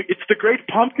 it's the Great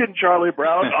Pumpkin, Charlie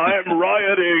Brown. I am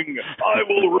rioting. I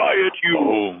will riot you.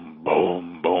 Boom,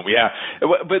 boom, boom. Yeah.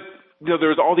 But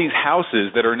there's all these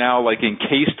houses that are now like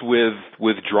encased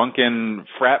with drunken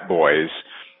frat boys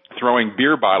throwing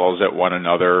beer bottles at one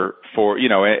another for,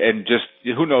 and just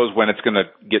who knows when it's going to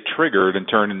get triggered and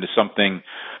turn into something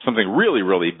really,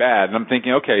 really bad. And I'm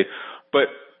thinking, okay, but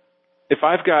if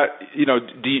I've got,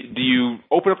 do you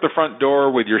open up the front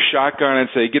door with your shotgun and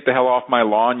say, get the hell off my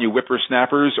lawn, you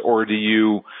whippersnappers, or do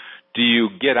you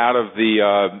get out of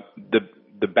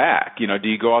the back? Do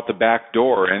you go out the back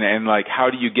door and like, how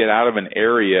do you get out of an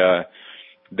area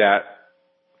that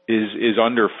is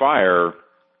under fire,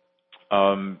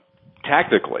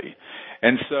 tactically?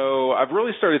 And so I've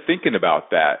really started thinking about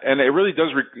that. And it really does,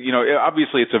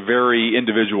 obviously it's a very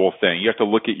individual thing. You have to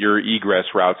look at your egress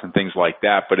routes and things like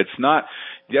that, but it's not,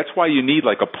 that's why you need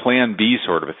like a plan B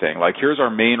sort of a thing. Like here's our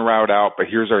main route out, but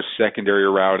here's our secondary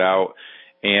route out.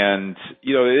 And,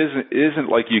 it isn't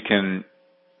like you can,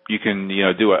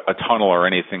 do a tunnel or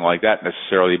anything like that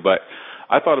necessarily, but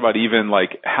I thought about even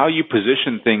like how you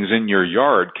position things in your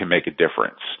yard can make a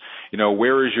difference.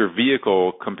 Where is your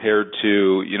vehicle compared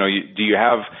to, do you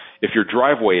have, if your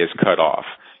driveway is cut off,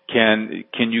 can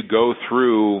you go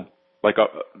through like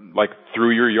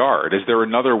through your yard? Is there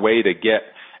another way to get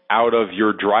out of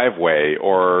your driveway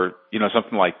or,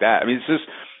 something like that? I mean,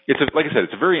 like I said,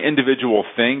 it's a very individual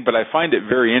thing, but I find it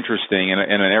very interesting in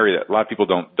an area that a lot of people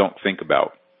don't think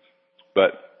about.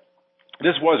 But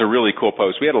this was a really cool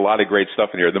post. We had a lot of great stuff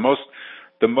in here. The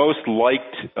most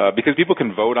liked, because people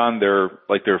can vote on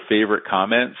their favorite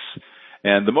comments,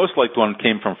 and the most liked one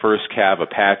came from First Cav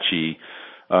Apache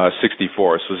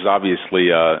 64. So this is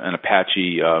obviously an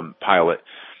Apache pilot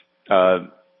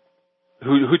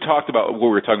who talked about what we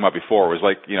were talking about before. Was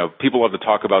like, people love to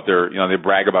talk about their, they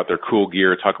brag about their cool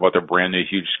gear, talk about their brand new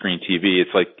huge screen TV.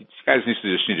 It's like, these guys need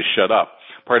to shut up.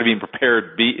 Part of being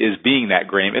prepared is being that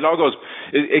gray.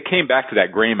 It came back to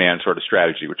that gray man sort of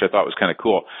strategy, which I thought was kind of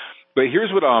cool. But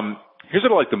here's what I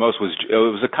liked the most was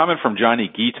a comment from Johnny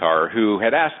Guitar, who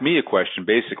had asked me a question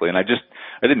basically, and I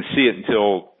didn't see it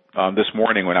until this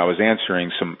morning when I was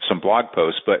answering some blog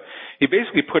posts. But he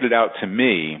basically put it out to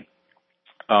me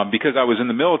because I was in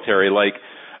the military, like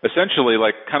essentially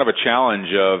like kind of a challenge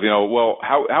of, well,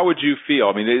 how would you feel?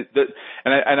 I mean,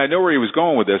 and I know where he was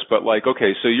going with this, but like,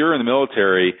 okay, so you're in the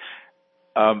military.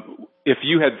 If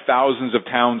you had thousands of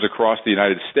towns across the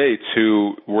United States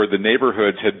where the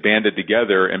neighborhoods had banded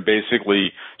together and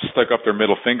basically stuck up their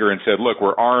middle finger and said, look,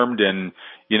 we're armed and,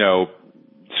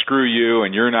 screw you,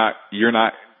 and you're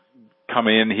not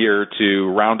coming in here to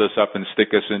round us up and stick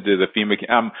us into the FEMA.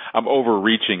 I'm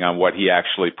overreaching on what he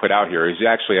actually put out here. He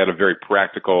actually had a very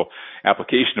practical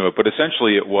application of it, but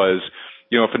essentially it was,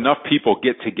 if enough people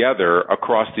get together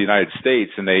across the United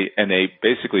States and they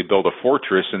basically build a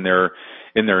fortress in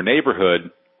their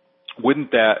neighborhood,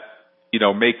 wouldn't that,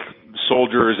 make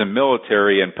soldiers and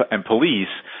military and police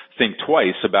think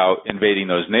twice about invading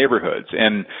those neighborhoods?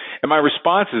 And my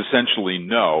response is essentially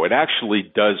no. It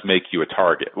actually does make you a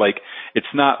target. Like,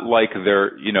 it's not like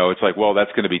it's like, well,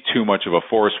 that's going to be too much of a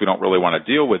force. We don't really want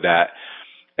to deal with that.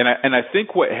 And I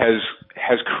think what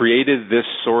has created this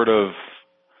sort of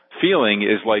feeling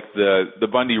is like the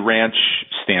Bundy Ranch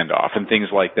standoff and things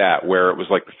like that, where it was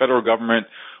like the federal government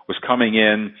was coming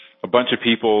in, a bunch of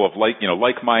people of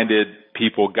like-minded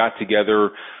people got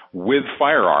together with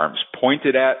firearms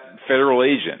pointed at federal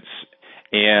agents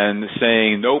and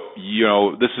saying, nope,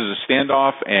 this is a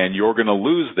standoff and you're going to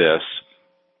lose this,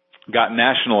 got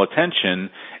national attention,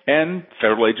 and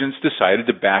federal agents decided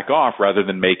to back off rather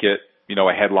than make it,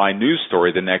 a headline news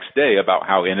story the next day about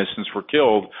how innocents were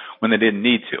killed when they didn't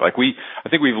need to. Like I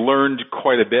think we've learned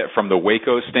quite a bit from the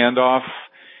Waco standoff,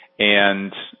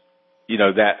 and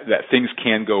that things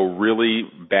can go really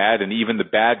bad, and even the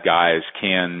bad guys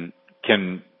can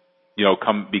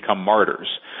become martyrs.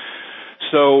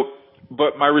 So,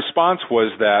 but my response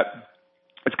was that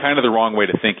it's kind of the wrong way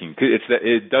to thinking.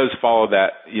 It does follow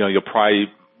that, you'll pry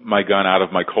my gun out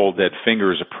of my cold dead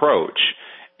fingers approach.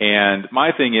 And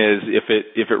my thing is, if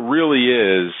it really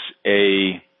is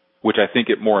which I think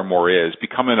it more and more is,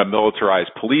 becoming a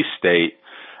militarized police state,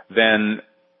 then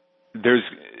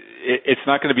it's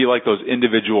not going to be like those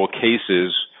individual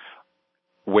cases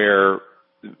where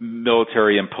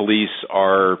military and police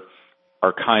are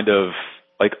kind of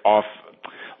like off,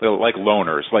 like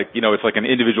loners. Like, it's like an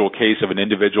individual case of an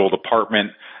individual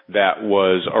department that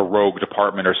was a rogue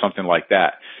department or something like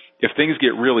that. If things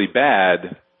get really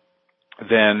bad,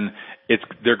 then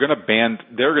they're going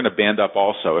to band up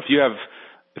also. If you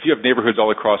have neighborhoods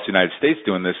all across the United States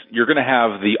doing this, you're going to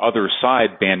have the other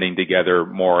side banding together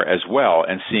more as well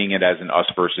and seeing it as an us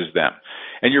versus them.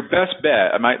 And your best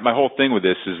bet, my whole thing with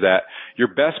this is that your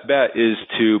best bet is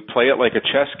to play it like a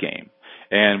chess game.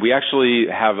 And we actually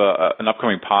have an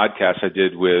upcoming podcast I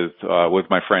did with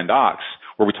my friend Ox,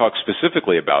 where we talk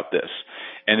specifically about this.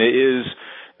 And it is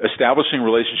establishing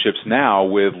relationships now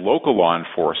with local law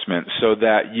enforcement so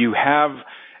that you have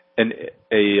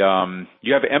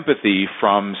you have empathy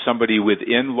from somebody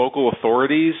within local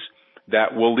authorities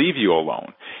that will leave you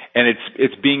alone. And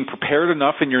it's being prepared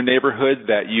enough in your neighborhood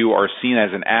that you are seen as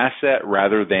an asset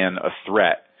rather than a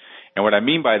threat. And what I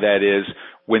mean by that is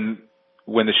when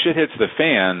the shit hits the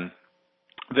fan,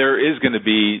 there is going to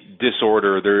be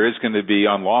disorder, there is going to be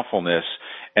unlawfulness,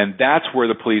 And that's where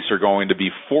the police are going to be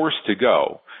forced to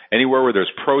go. Anywhere where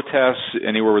there's protests,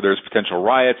 anywhere where there's potential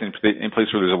riots, any place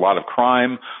where there's a lot of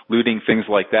crime, looting, things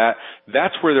like that,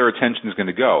 that's where their attention is going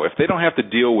to go. If they don't have to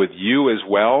deal with you as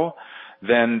well,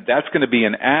 then that's going to be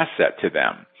an asset to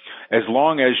them. As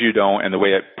long as you don't, and the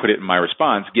way I put it in my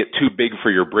response, get too big for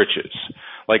your britches.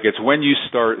 Like, it's when you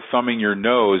start thumbing your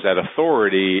nose at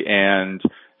authority and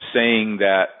saying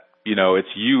that, you know, it's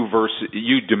you versus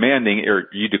you demanding, or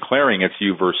you declaring it's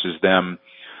you versus them,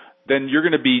 then you're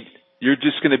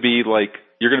just going to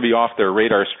be off their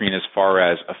radar screen as far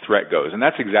as a threat goes. And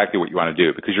that's exactly what you want to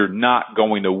do, because you're not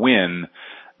going to win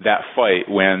that fight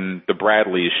when the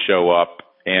Bradleys show up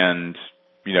and,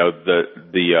 you know, the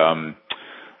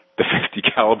 50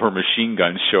 caliber machine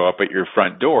guns show up at your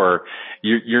front door.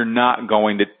 You're not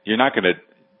going to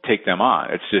take them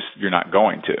on. It's just, you're not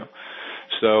going to.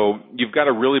 So you've got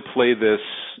to really play this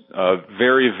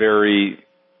very, very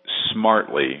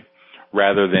smartly,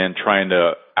 rather than trying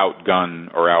to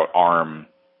outgun or outarm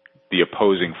the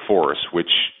opposing force, which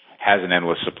has an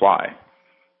endless supply.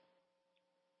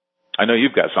 I know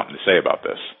you've got something to say about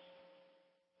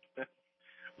this.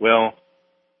 Well,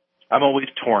 I'm always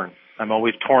torn. I'm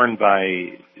always torn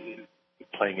by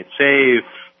playing it safe,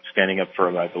 standing up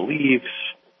for my beliefs.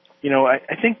 You know, I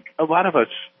think a lot of us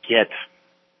get...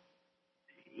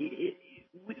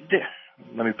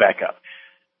 Let me back up.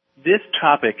 This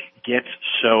topic gets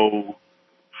so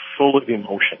full of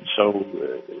emotion, so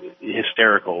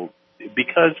hysterical,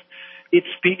 because it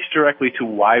speaks directly to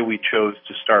why we chose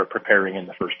to start preparing in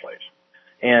the first place.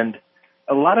 And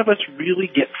a lot of us really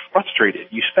get frustrated.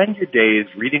 You spend your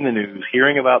days reading the news,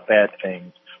 hearing about bad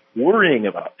things, worrying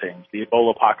about things. The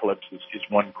Ebola apocalypse is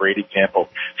one great example.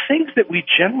 Things that we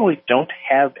generally don't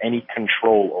have any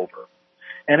control over.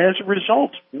 And as a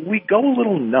result, we go a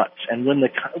little nuts. And when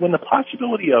the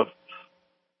possibility of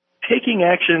taking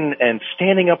action and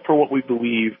standing up for what we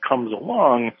believe comes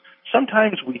along,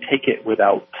 sometimes we take it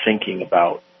without thinking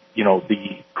about, you know,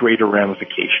 the greater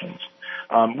ramifications.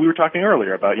 We were talking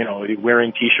earlier about, you know,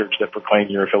 wearing T-shirts that proclaim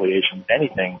your affiliation with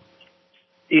anything.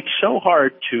 It's so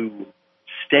hard to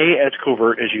stay as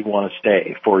covert as you want to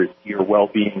stay for your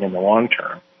well-being in the long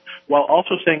term, while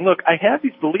also saying, look, I have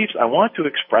these beliefs, I want to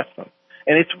express them.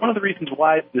 And it's one of the reasons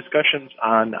why discussions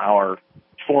on our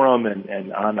forum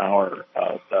and on our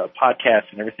podcast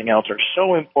and everything else are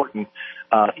so important.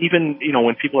 Even, you know,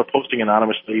 when people are posting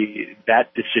anonymously,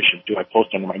 that decision, do I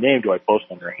post under my name, do I post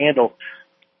under a handle?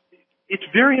 It's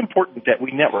very important that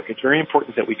we network. It's very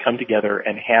important that we come together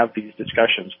and have these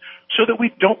discussions so that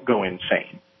we don't go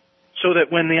insane. So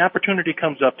that when the opportunity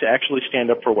comes up to actually stand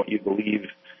up for what you believe,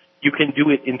 you can do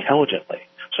it intelligently.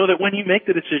 So that when you make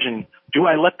the decision, do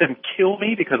I let them kill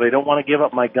me because I don't want to give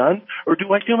up my gun, or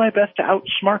do I do my best to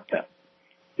outsmart them?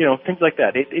 You know, things like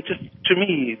that. It just, to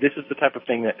me, this is the type of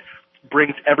thing that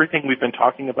brings everything we've been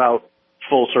talking about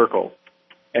full circle.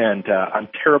 And I'm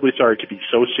terribly sorry to be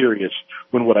so serious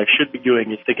when what I should be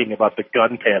doing is thinking about the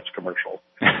gun pants commercial.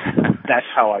 That's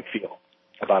how I feel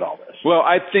about all this. Well,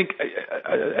 I think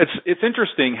it's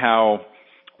interesting how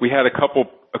we had a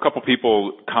couple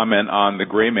people comment on the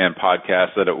Gray Man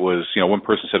podcast that it was, you know, one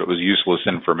person said it was useless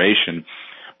information.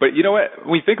 But you know what?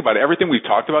 When we think about it, everything we've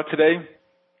talked about today,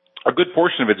 a good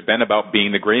portion of it's been about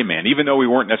being the Gray Man, even though we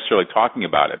weren't necessarily talking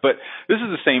about it. But this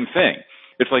is the same thing.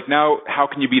 It's like, now, how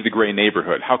can you be the gray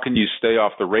neighborhood? How can you stay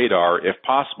off the radar if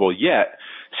possible, yet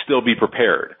still be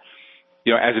prepared?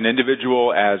 You know, as an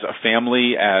individual, as a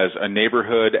family, as a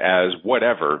neighborhood, as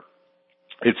whatever,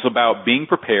 it's about being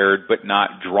prepared but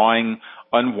not drawing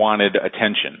unwanted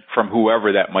attention from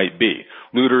whoever that might be.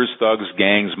 Looters, thugs,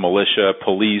 gangs, militia,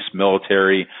 police,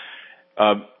 military.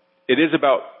 It is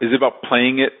about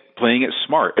playing it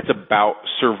smart. It's about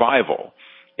survival.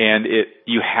 And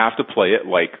you have to play it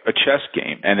like a chess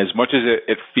game. And as much as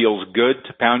it feels good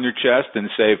to pound your chest and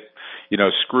say, you know,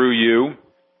 screw you,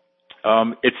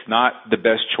 it's not the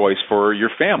best choice for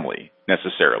your family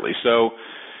necessarily. So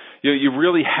you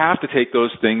really have to take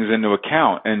those things into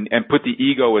account and put the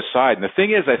ego aside. And the thing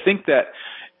is, I think that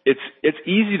it's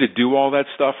easy to do all that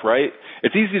stuff, right?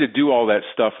 It's easy to do all that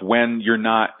stuff when you're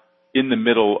not in the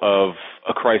middle of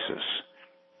a crisis.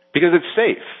 Because it's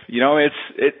safe, you know, it's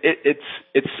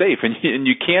safe, and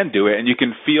you can do it, and you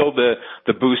can feel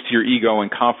the boost to your ego and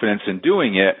confidence in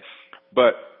doing it.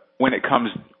 But when it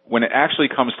actually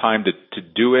comes time to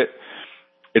do it,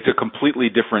 it's a completely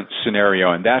different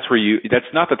scenario, and that's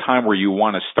not the time where you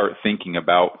want to start thinking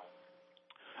about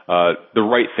the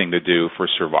right thing to do for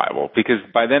survival, because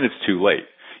by then it's too late.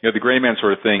 the gray man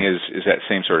sort of thing is that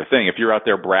same sort of thing. If you're out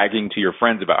there bragging to your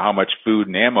friends about how much food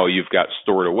and ammo you've got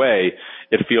stored away,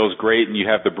 it feels great and you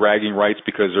have the bragging rights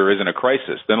because there isn't a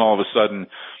crisis. Then all of a sudden,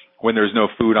 when there's no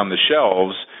food on the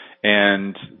shelves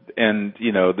and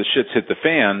the shit's hit the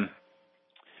fan,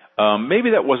 maybe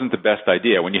that wasn't the best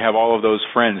idea. When you have all of those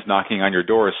friends knocking on your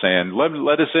door saying,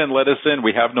 let us in,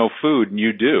 we have no food, and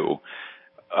you do,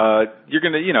 you're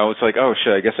going to, it's like, oh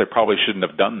shit, I guess I probably shouldn't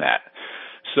have done that.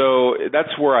 So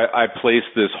that's where I place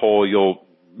this whole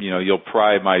you'll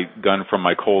pry my gun from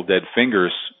my cold dead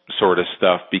fingers sort of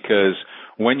stuff, because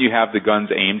when you have the guns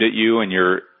aimed at you and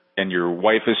your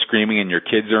wife is screaming and your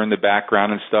kids are in the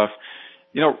background and stuff,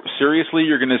 seriously,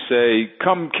 you're going to say,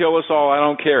 come kill us all, I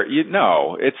don't care.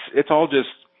 No, it's all just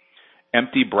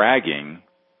empty bragging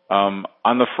on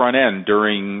the front end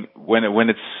during when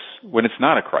it's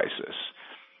not a crisis.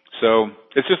 So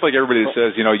it's just like everybody that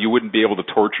says, you wouldn't be able to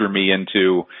torture me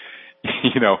into,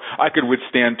 I could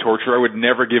withstand torture. I would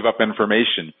never give up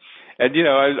information. And,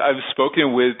 I've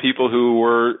spoken with people who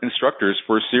were instructors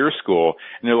for SEER school,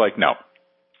 and they're like, no,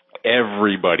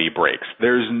 everybody breaks.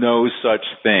 There's no such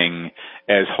thing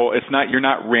as you're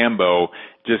not Rambo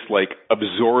just like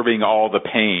absorbing all the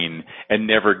pain and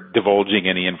never divulging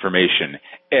any information.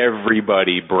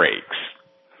 Everybody breaks.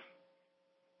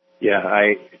 Yeah,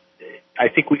 I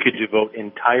think we could devote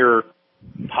entire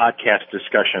podcast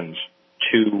discussions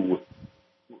to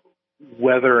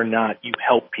whether or not you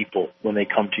help people when they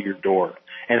come to your door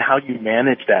and how you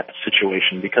manage that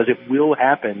situation, because it will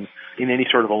happen in any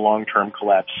sort of a long-term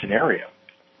collapse scenario.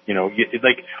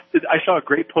 I saw a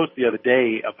great post the other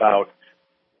day about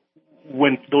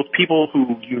when those people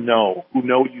who know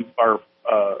you are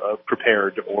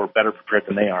prepared or better prepared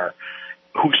than they are,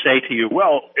 who say to you,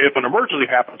 well, if an emergency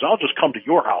happens, I'll just come to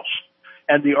your house.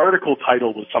 And the article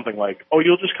title was something like, oh,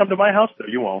 you'll just come to my house? No,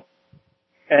 you won't.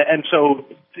 And so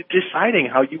deciding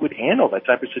how you would handle that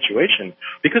type of situation,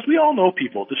 because we all know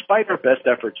people, despite our best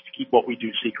efforts to keep what we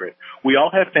do secret, we all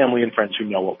have family and friends who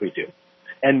know what we do.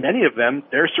 And many of them,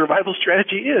 their survival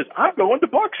strategy is, I'm going to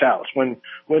Buck's house when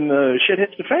the shit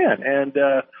hits the fan. And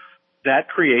that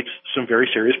creates some very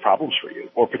serious problems for you,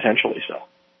 or potentially so.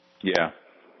 Yeah.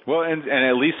 Well, and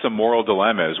at least some moral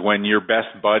dilemmas when your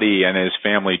best buddy and his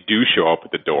family do show up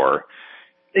at the door.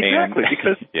 Exactly,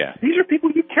 because these are people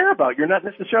you care about. You're not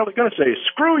necessarily going to say,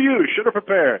 screw you, should have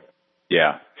prepared.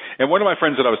 Yeah. And one of my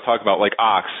friends that I was talking about, like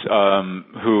Ox,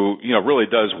 who, really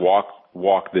does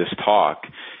walk this talk.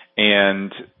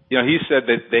 And, he said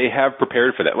that they have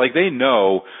prepared for that. Like, they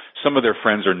know some of their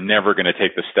friends are never going to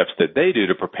take the steps that they do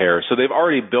to prepare. So they've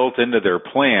already built into their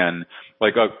plan,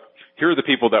 like, here are the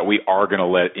people that we are going to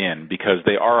let in because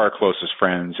they are our closest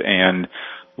friends. And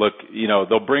look,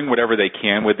 they'll bring whatever they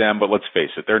can with them, but let's face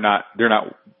it, they're not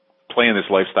playing this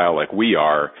lifestyle like we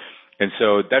are. And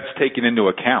so that's taken into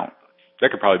account. That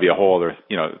could probably be a whole other,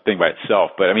 thing by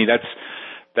itself. But I mean,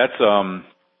 that's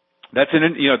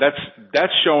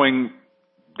showing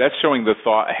the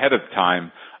thought ahead of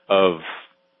time of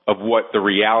what the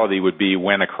reality would be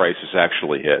when a crisis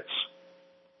actually hits.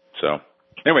 So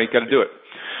anyway, got to do it.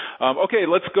 Okay,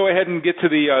 let's go ahead and get to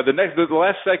the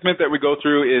last segment that we go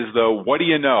through is the What Do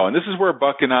You Know? And this is where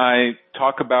Buck and I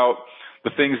talk about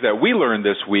the things that we learned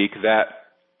this week that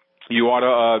you ought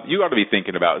to be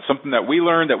thinking about. Something that we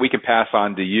learned that we can pass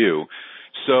on to you.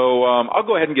 So I'll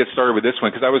go ahead and get started with this one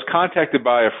because I was contacted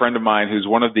by a friend of mine who's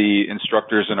one of the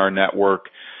instructors in our network,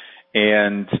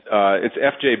 and it's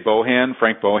FJ Bohan,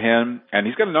 Frank Bohan, and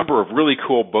he's got a number of really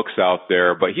cool books out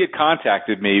there, but he had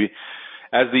contacted me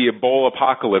as the Ebola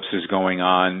apocalypse is going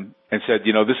on and said,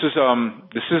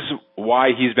 this is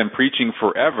why he's been preaching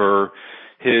forever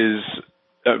his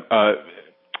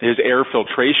air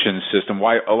filtration system,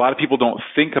 why a lot of people don't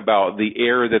think about the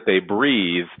air that they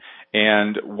breathe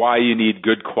and why you need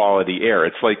good quality air.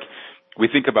 It's like we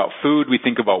think about food, we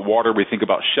think about water, we think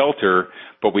about shelter,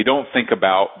 but we don't think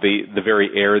about the very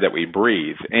air that we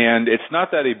breathe. And it's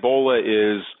not that Ebola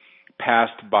is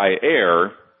passed by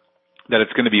air, that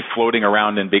it's going to be floating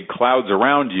around in big clouds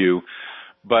around you,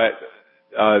 but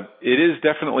it is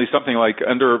definitely something like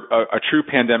under a true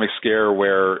pandemic scare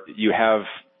where you have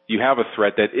a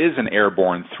threat that is an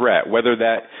airborne threat, whether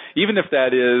that, even if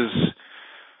that is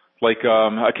like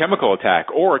a chemical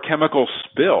attack or a chemical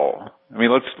spill. I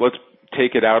mean, let's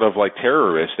take it out of like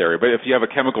terrorist area, but if you have a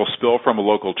chemical spill from a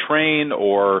local train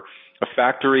or a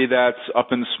factory that's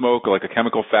up in smoke, like a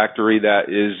chemical factory that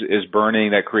is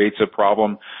burning, that creates a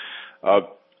problem.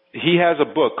 He has a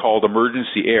book called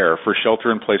Emergency Air for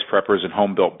Shelter-in-Place Preppers and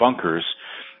Home-Built Bunkers,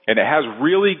 and it has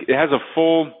a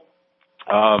full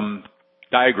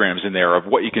diagrams in there of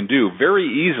what you can do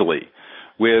very easily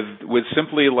with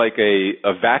simply like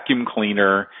a vacuum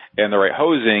cleaner and the right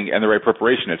hosing and the right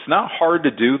preparation. It's not hard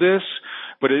to do this,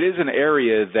 but it is an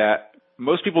area that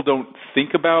most people don't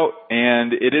think about,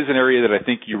 and it is an area that I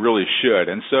think you really should.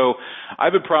 And so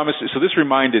I've been promising, so this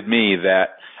reminded me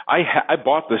that I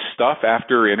bought this stuff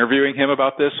after interviewing him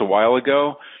about this a while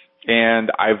ago, and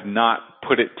I've not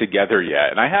put it together yet.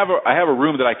 And I have a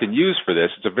room that I can use for this.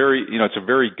 It's a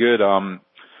very good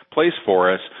place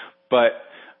for us, but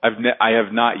I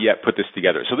have not yet put this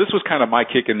together. So this was kind of my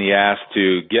kick in the ass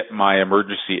to get my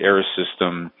emergency air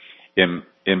system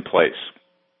in place.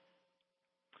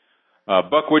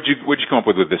 Buck, what'd you come up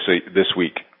with this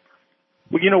week?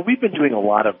 Well, we've been doing a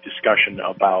lot of discussion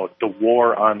about the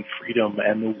war on freedom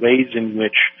and the ways in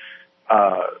which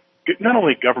not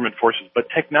only government forces, but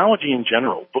technology in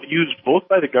general, used both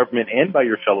by the government and by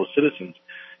your fellow citizens,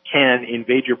 can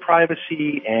invade your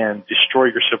privacy and destroy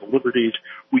your civil liberties.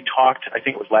 We talked, I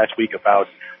think it was last week, about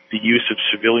the use of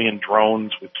civilian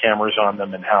drones with cameras on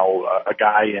them and how a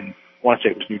guy in, I want to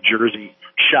say it was New Jersey,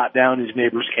 shot down his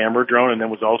neighbor's camera drone and then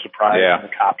was all surprised when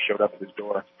the cop showed up at his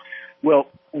door. Well,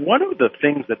 one of the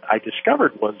things that I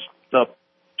discovered was the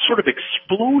sort of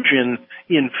explosion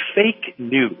in fake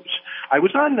news. I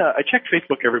check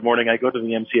Facebook every morning. I go to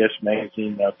the MCS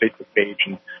Magazine Facebook page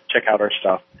and check out our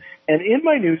stuff. And in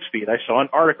my news feed, I saw an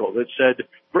article that said,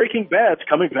 Breaking Bad's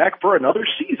coming back for another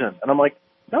season. And I'm like,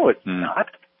 no, it's not.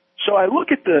 So I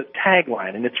look at the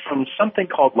tagline, and it's from something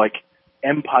called, like,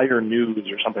 Empire News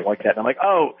or something like that. And I'm like,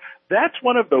 oh, that's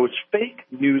one of those fake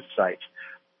news sites.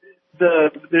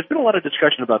 There's been a lot of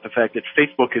discussion about the fact that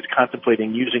Facebook is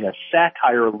contemplating using a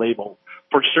satire label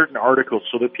for certain articles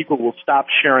so that people will stop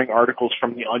sharing articles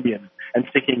from The Onion and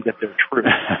thinking that they're true.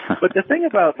 But the thing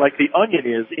about, like, The Onion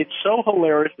is it's so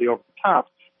hilariously over the top,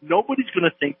 nobody's going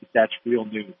to think that that's real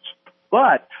news.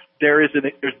 But there's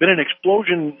been an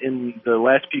explosion in the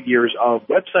last few years of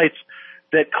websites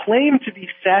that claim to be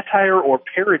satire or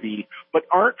parody but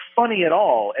aren't funny at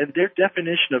all, and their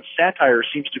definition of satire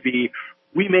seems to be,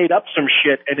 we made up some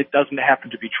shit and it doesn't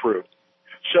happen to be true.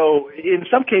 So in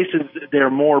some cases,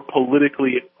 they're more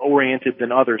politically oriented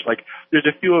than others. Like, there's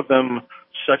a few of them,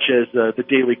 such as the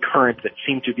Daily Current, that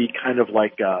seem to be kind of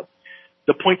like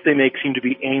the points they make seem to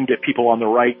be aimed at people on the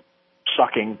right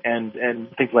sucking and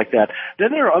things like that.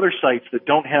 Then there are other sites that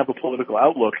don't have a political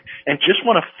outlook and just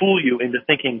want to fool you into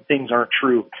thinking things aren't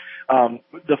true.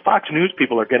 The Fox News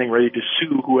people are getting ready to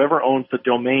sue whoever owns the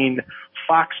domain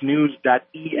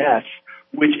foxnews.es,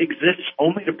 which exists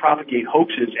only to propagate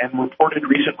hoaxes, and reported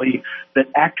recently that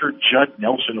actor Judd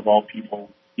Nelson, of all people,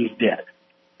 is dead.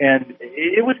 And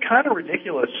it was kind of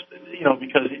ridiculous,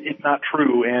 because it's not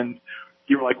true. And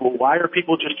you're like, well, why are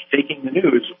people just faking the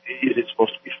news? Is it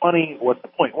supposed to be funny? What's the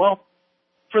point? Well,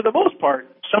 for the most part,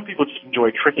 some people just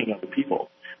enjoy tricking other people.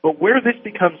 But where this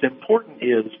becomes important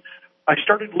is I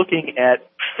started looking at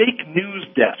fake news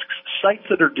desks, sites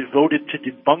that are devoted to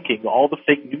debunking all the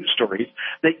fake news stories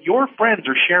that your friends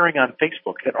are sharing on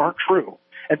Facebook that aren't true.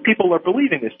 And people are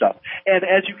believing this stuff. And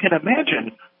as you can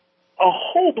imagine, a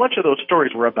whole bunch of those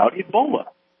stories were about Ebola.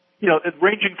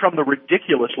 Ranging from the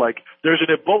ridiculous, like, there's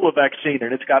an Ebola vaccine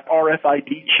and it's got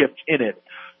RFID chips in it,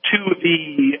 to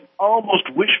the almost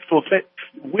wish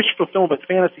fulfillment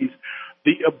fantasies,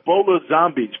 the Ebola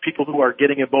zombies, people who are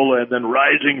getting Ebola and then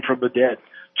rising from the dead,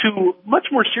 to much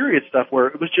more serious stuff where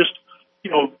it was just,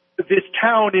 this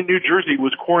town in New Jersey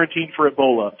was quarantined for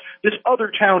Ebola. This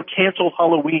other town canceled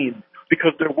Halloween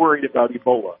because they're worried about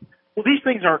Ebola. Well, these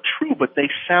things aren't true, but they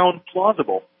sound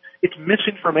plausible. It's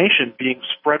misinformation being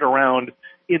spread around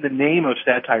in the name of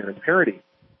satire and parody.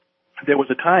 There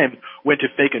was a time when to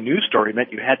fake a news story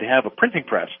meant you had to have a printing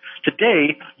press.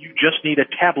 Today, you just need a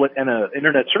tablet and an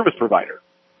internet service provider.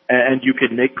 And you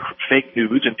can make fake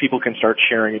news and people can start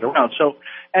sharing it around. So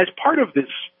as part of this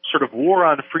sort of war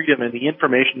on freedom and the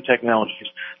information technologies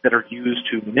that are used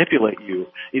to manipulate you,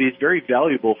 it is very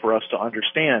valuable for us to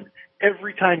understand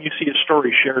every time you see a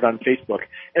story shared on Facebook,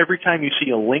 every time you see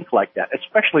a link like that,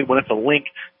 especially when it's a link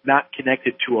not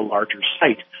connected to a larger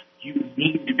site, you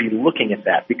need to be looking at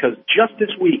that, because just this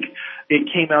week it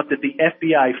came out that the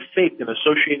FBI faked an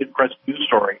Associated Press news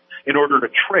story in order to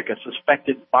trick a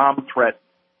suspected bomb threat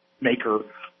maker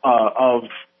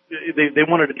they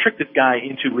wanted to trick this guy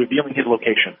into revealing his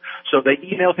location. So they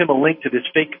emailed him a link to this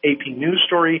fake AP news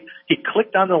story. He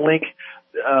clicked on the link.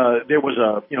 There was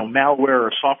a malware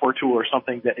or software tool or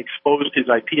something that exposed his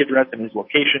IP address and his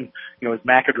location, his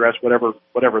MAC address, whatever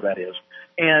that is.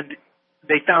 And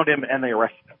they found him and they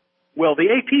arrested him. Well, the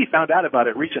AP found out about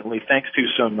it recently thanks to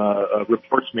some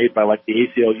reports made by like the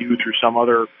ACLU through some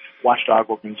other watchdog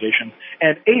organization,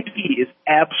 and AP is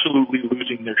absolutely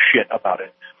losing their shit about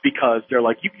it because they're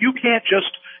like, you can't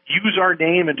just use our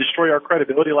name and destroy our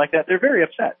credibility like that. They're very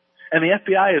upset. And the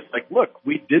FBI is like, look,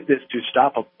 we did this to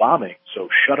stop a bombing, so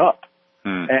shut up.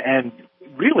 And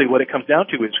really what it comes down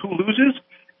to is who loses?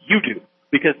 You do.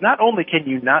 Because not only can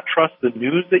you not trust the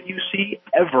news that you see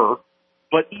ever,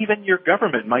 but even your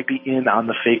government might be in on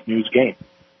the fake news game.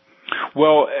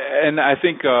 Well, and I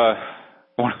think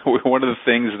one of the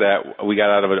things that we got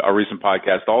out of a recent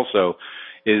podcast also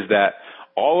is that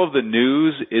all of the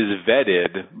news is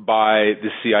vetted by the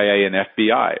CIA and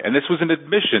FBI, and this was an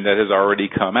admission that has already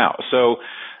come out. So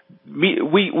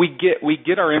we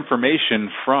get our information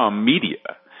from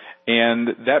media, and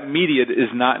that media is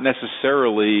not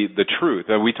necessarily the truth.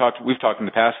 We've talked in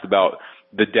the past about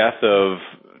the death of,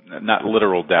 not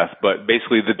literal death, but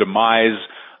basically the demise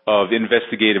of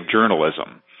investigative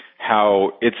journalism.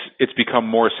 How it's become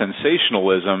more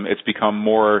sensationalism, it's become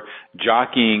more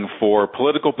jockeying for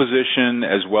political position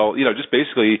as well. You know, just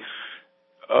basically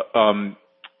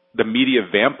the media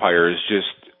vampires just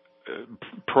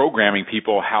programming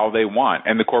people how they want,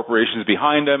 and the corporations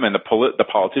behind them, and the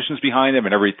politicians behind them,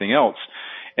 and everything else.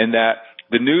 And that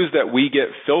the news that we get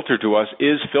filtered to us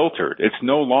is filtered. It's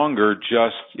no longer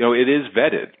just, it is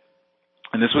vetted.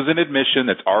 And this was an admission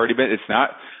that's already been, it's not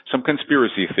some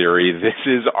conspiracy theory. This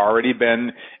has already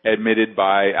been admitted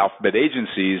by alphabet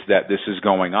agencies that this is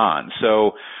going on.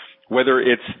 So whether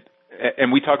it's,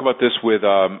 and we talk about this with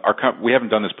we haven't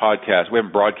done this podcast, we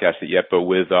haven't broadcast it yet, but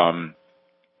with Ahern,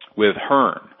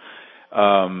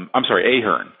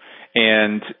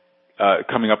 and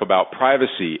coming up about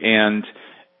privacy. And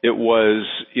it was,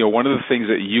 one of the things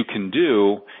that you can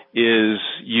do is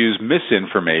use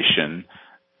misinformation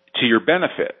to your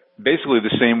benefit, basically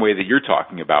the same way that you're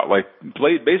talking about, like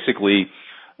basically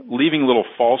leaving little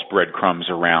false breadcrumbs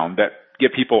around that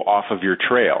get people off of your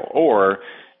trail, or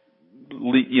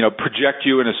project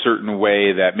you in a certain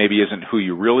way that maybe isn't who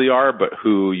you really are, but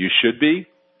who you should be,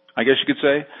 I guess you could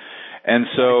say. And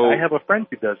so I have a friend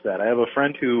who does that. I have a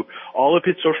friend who all of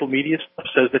his social media stuff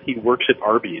says that he works at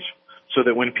Arby's, so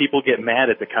that when people get mad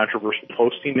at the controversial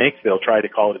post he makes, they'll try to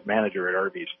call his manager at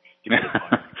Arby's.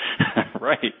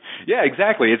 Right. Yeah,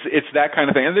 exactly. It's that kind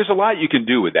of thing. And there's a lot you can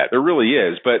do with that. There really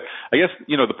is. But I guess,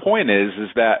 the point is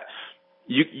that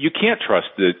you can't trust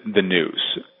the news,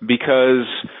 because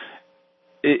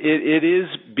it is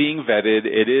being vetted.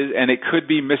 It is, and it could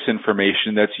be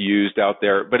misinformation that's used out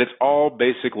there, but it's all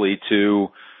basically to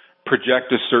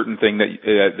project a certain thing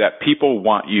that people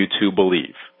want you to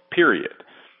believe, period.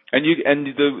 And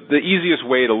the easiest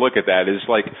way to look at that is,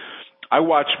 like, I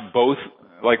watch both,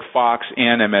 like, Fox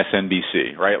and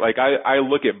MSNBC, right? Like, I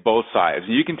look at both sides.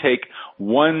 You can take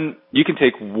one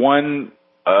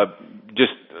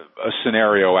just a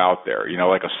scenario out there,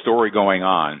 like a story going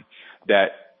on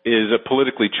that is a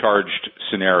politically charged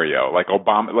scenario, like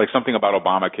something about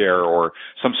Obamacare or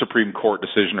some Supreme Court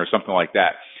decision or something like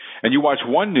that. And you watch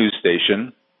one news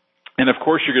station, and of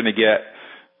course you're going to get,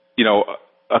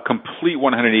 a complete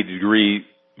 180-degree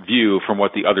view from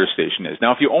what the other station is.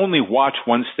 Now, if you only watch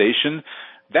one station,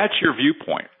 that's your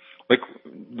viewpoint. Like,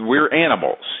 we're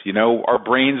animals, our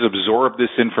brains absorb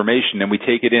this information and we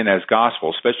take it in as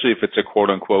gospel, especially if it's a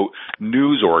quote-unquote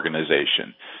news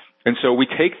organization. And so we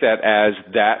take that as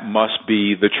that must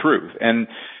be the truth. And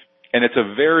it's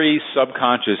a very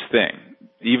subconscious thing.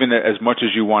 Even as much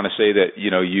as you want to say that,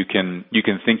 you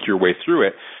can think your way through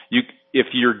it, if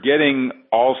you're getting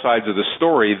all sides of the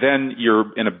story, then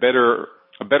you're in a better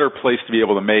place to be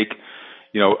able to make,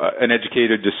 an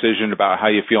educated decision about how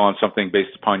you feel on something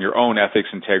based upon your own ethics,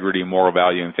 integrity, moral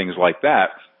value, and things like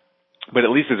that. But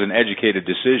at least it's an educated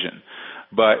decision.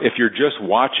 But if you're just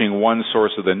watching one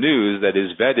source of the news that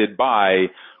is vetted by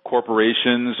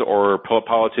corporations or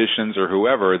politicians or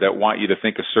whoever that want you to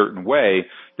think a certain way,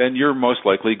 then you're most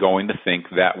likely going to think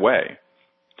that way.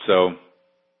 So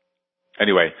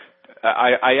anyway,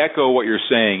 I echo what you're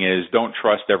saying is don't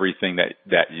trust everything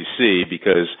that you see,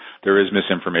 because there is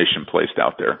misinformation placed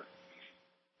out there.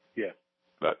 Yeah.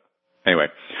 But anyway.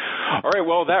 All right,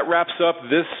 well, that wraps up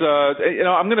this.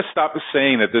 I'm going to stop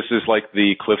saying that this is like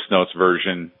the Cliff's Notes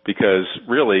version, because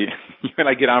really, you and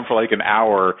I get on for like an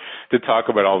hour to talk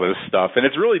about all this stuff, and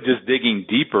it's really just digging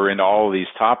deeper into all of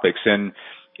these topics and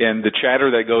the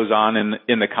chatter that goes on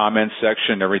in the comments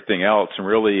section and everything else, and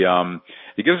really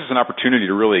it gives us an opportunity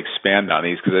to really expand on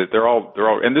these, because they're all,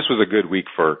 and this was a good week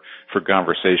for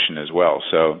conversation as well.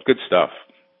 So good stuff.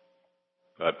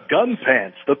 But gun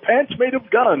pants, the pants made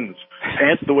of guns.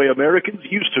 Pants the way Americans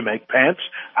used to make pants,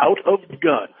 out of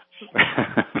guns.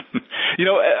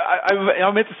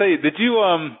 I meant to say, did you,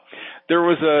 there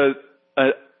was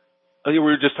we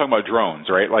were just talking about drones,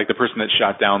 right? Like the person that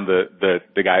shot down the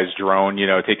guy's drone,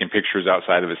 taking pictures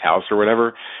outside of his house or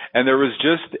whatever. And there was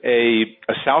just a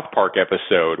South Park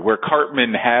episode where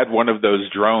Cartman had one of those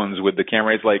drones with the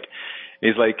camera. He's like, we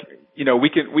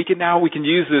can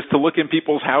use this to look in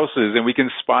people's houses and we can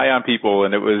spy on people.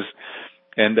 And so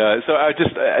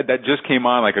that just came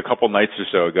on like a couple nights or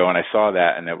so ago, and I saw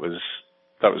that, and that was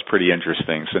pretty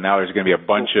interesting. So now there's going to be a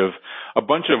bunch of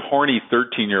horny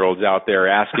 13-year-olds out there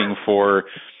asking for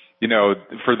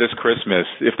this Christmas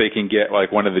if they can get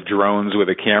like one of the drones with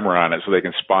a camera on it so they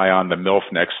can spy on the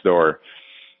MILF next door.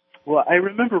 Well, I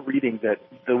remember reading that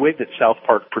the way that South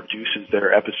Park produces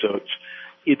their episodes,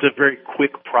 it's a very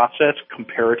quick process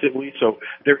comparatively, so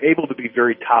they're able to be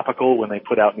very topical when they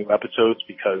put out new episodes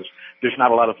because there's not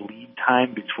a lot of lead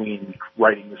time between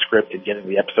writing the script and getting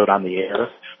the episode on the air.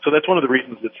 So that's one of the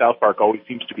reasons that South Park always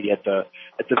seems to be at the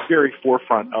very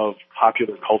forefront of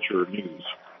popular culture news.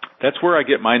 That's where I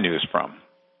get my news from.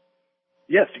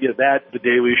 Yes, that, The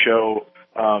Daily Show,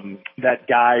 that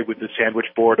guy with the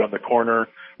sandwich board on the corner,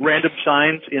 random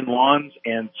signs in lawns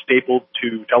and stapled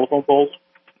to telephone poles.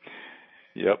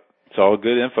 Yep. It's all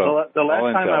good info. The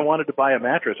last time I wanted to buy a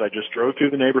mattress, I just drove through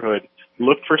the neighborhood,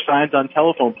 looked for signs on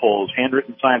telephone poles,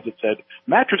 handwritten signs that said,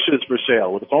 mattresses for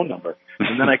sale with a phone number.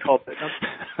 And then I called that number.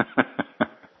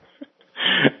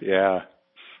 Yeah.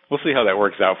 We'll see how that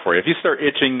works out for you. If you start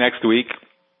itching next week,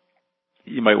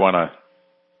 you might want to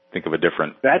think of a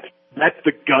different. That's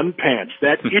the gun pants.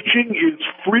 That itching is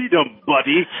freedom,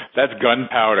 buddy. That's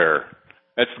gunpowder.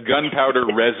 That's gunpowder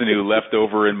residue left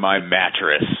over in my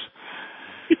mattress.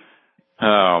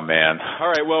 Oh man! All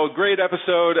right, well, great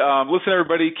episode. Listen,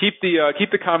 everybody, keep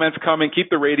the comments coming,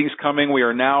 keep the ratings coming. We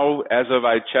are now, as of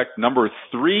I checked, number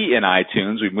 3 in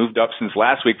iTunes. We've moved up since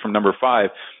last week from number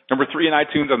 5. Number 3 in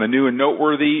iTunes on the new and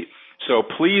noteworthy. So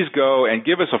please go and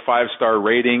give us a 5-star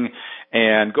rating,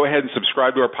 and go ahead and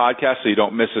subscribe to our podcast so you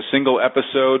don't miss a single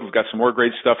episode. We've got some more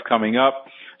great stuff coming up.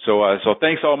 So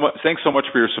thanks so much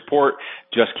for your support.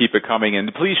 Just keep it coming,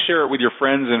 and please share it with your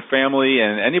friends and family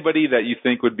and anybody that you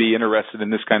think would be interested in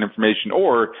this kind of information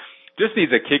or just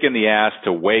needs a kick in the ass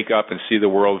to wake up and see the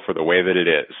world for the way that it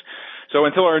is. So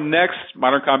until our next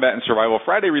Modern Combat and Survival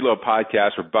Friday Reload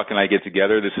podcast where Buck and I get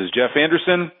together, this is Jeff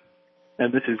Anderson.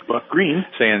 And this is Buck Green.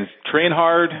 Saying train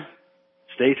hard.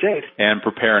 Stay safe. And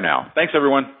prepare now. Thanks,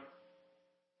 everyone.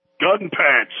 Gun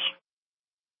pants.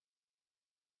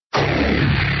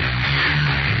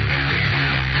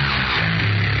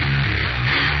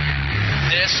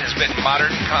 This has been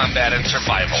Modern Combat and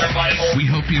Survival. We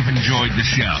hope you've enjoyed the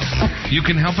show. You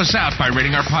can help us out by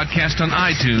rating our podcast on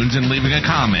iTunes and leaving a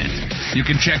comment. You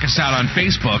can check us out on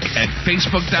Facebook at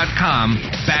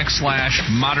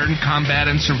facebook.com/Modern Combat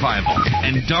and Survival.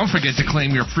 And don't forget to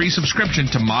claim your free subscription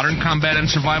to Modern Combat and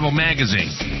Survival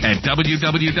magazine at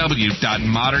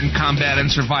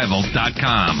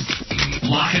www.moderncombatandsurvival.com.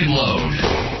 Lock and load.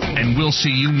 And we'll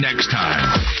see you next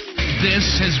time.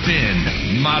 This has been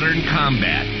Modern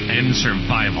Combat and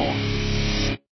Survival.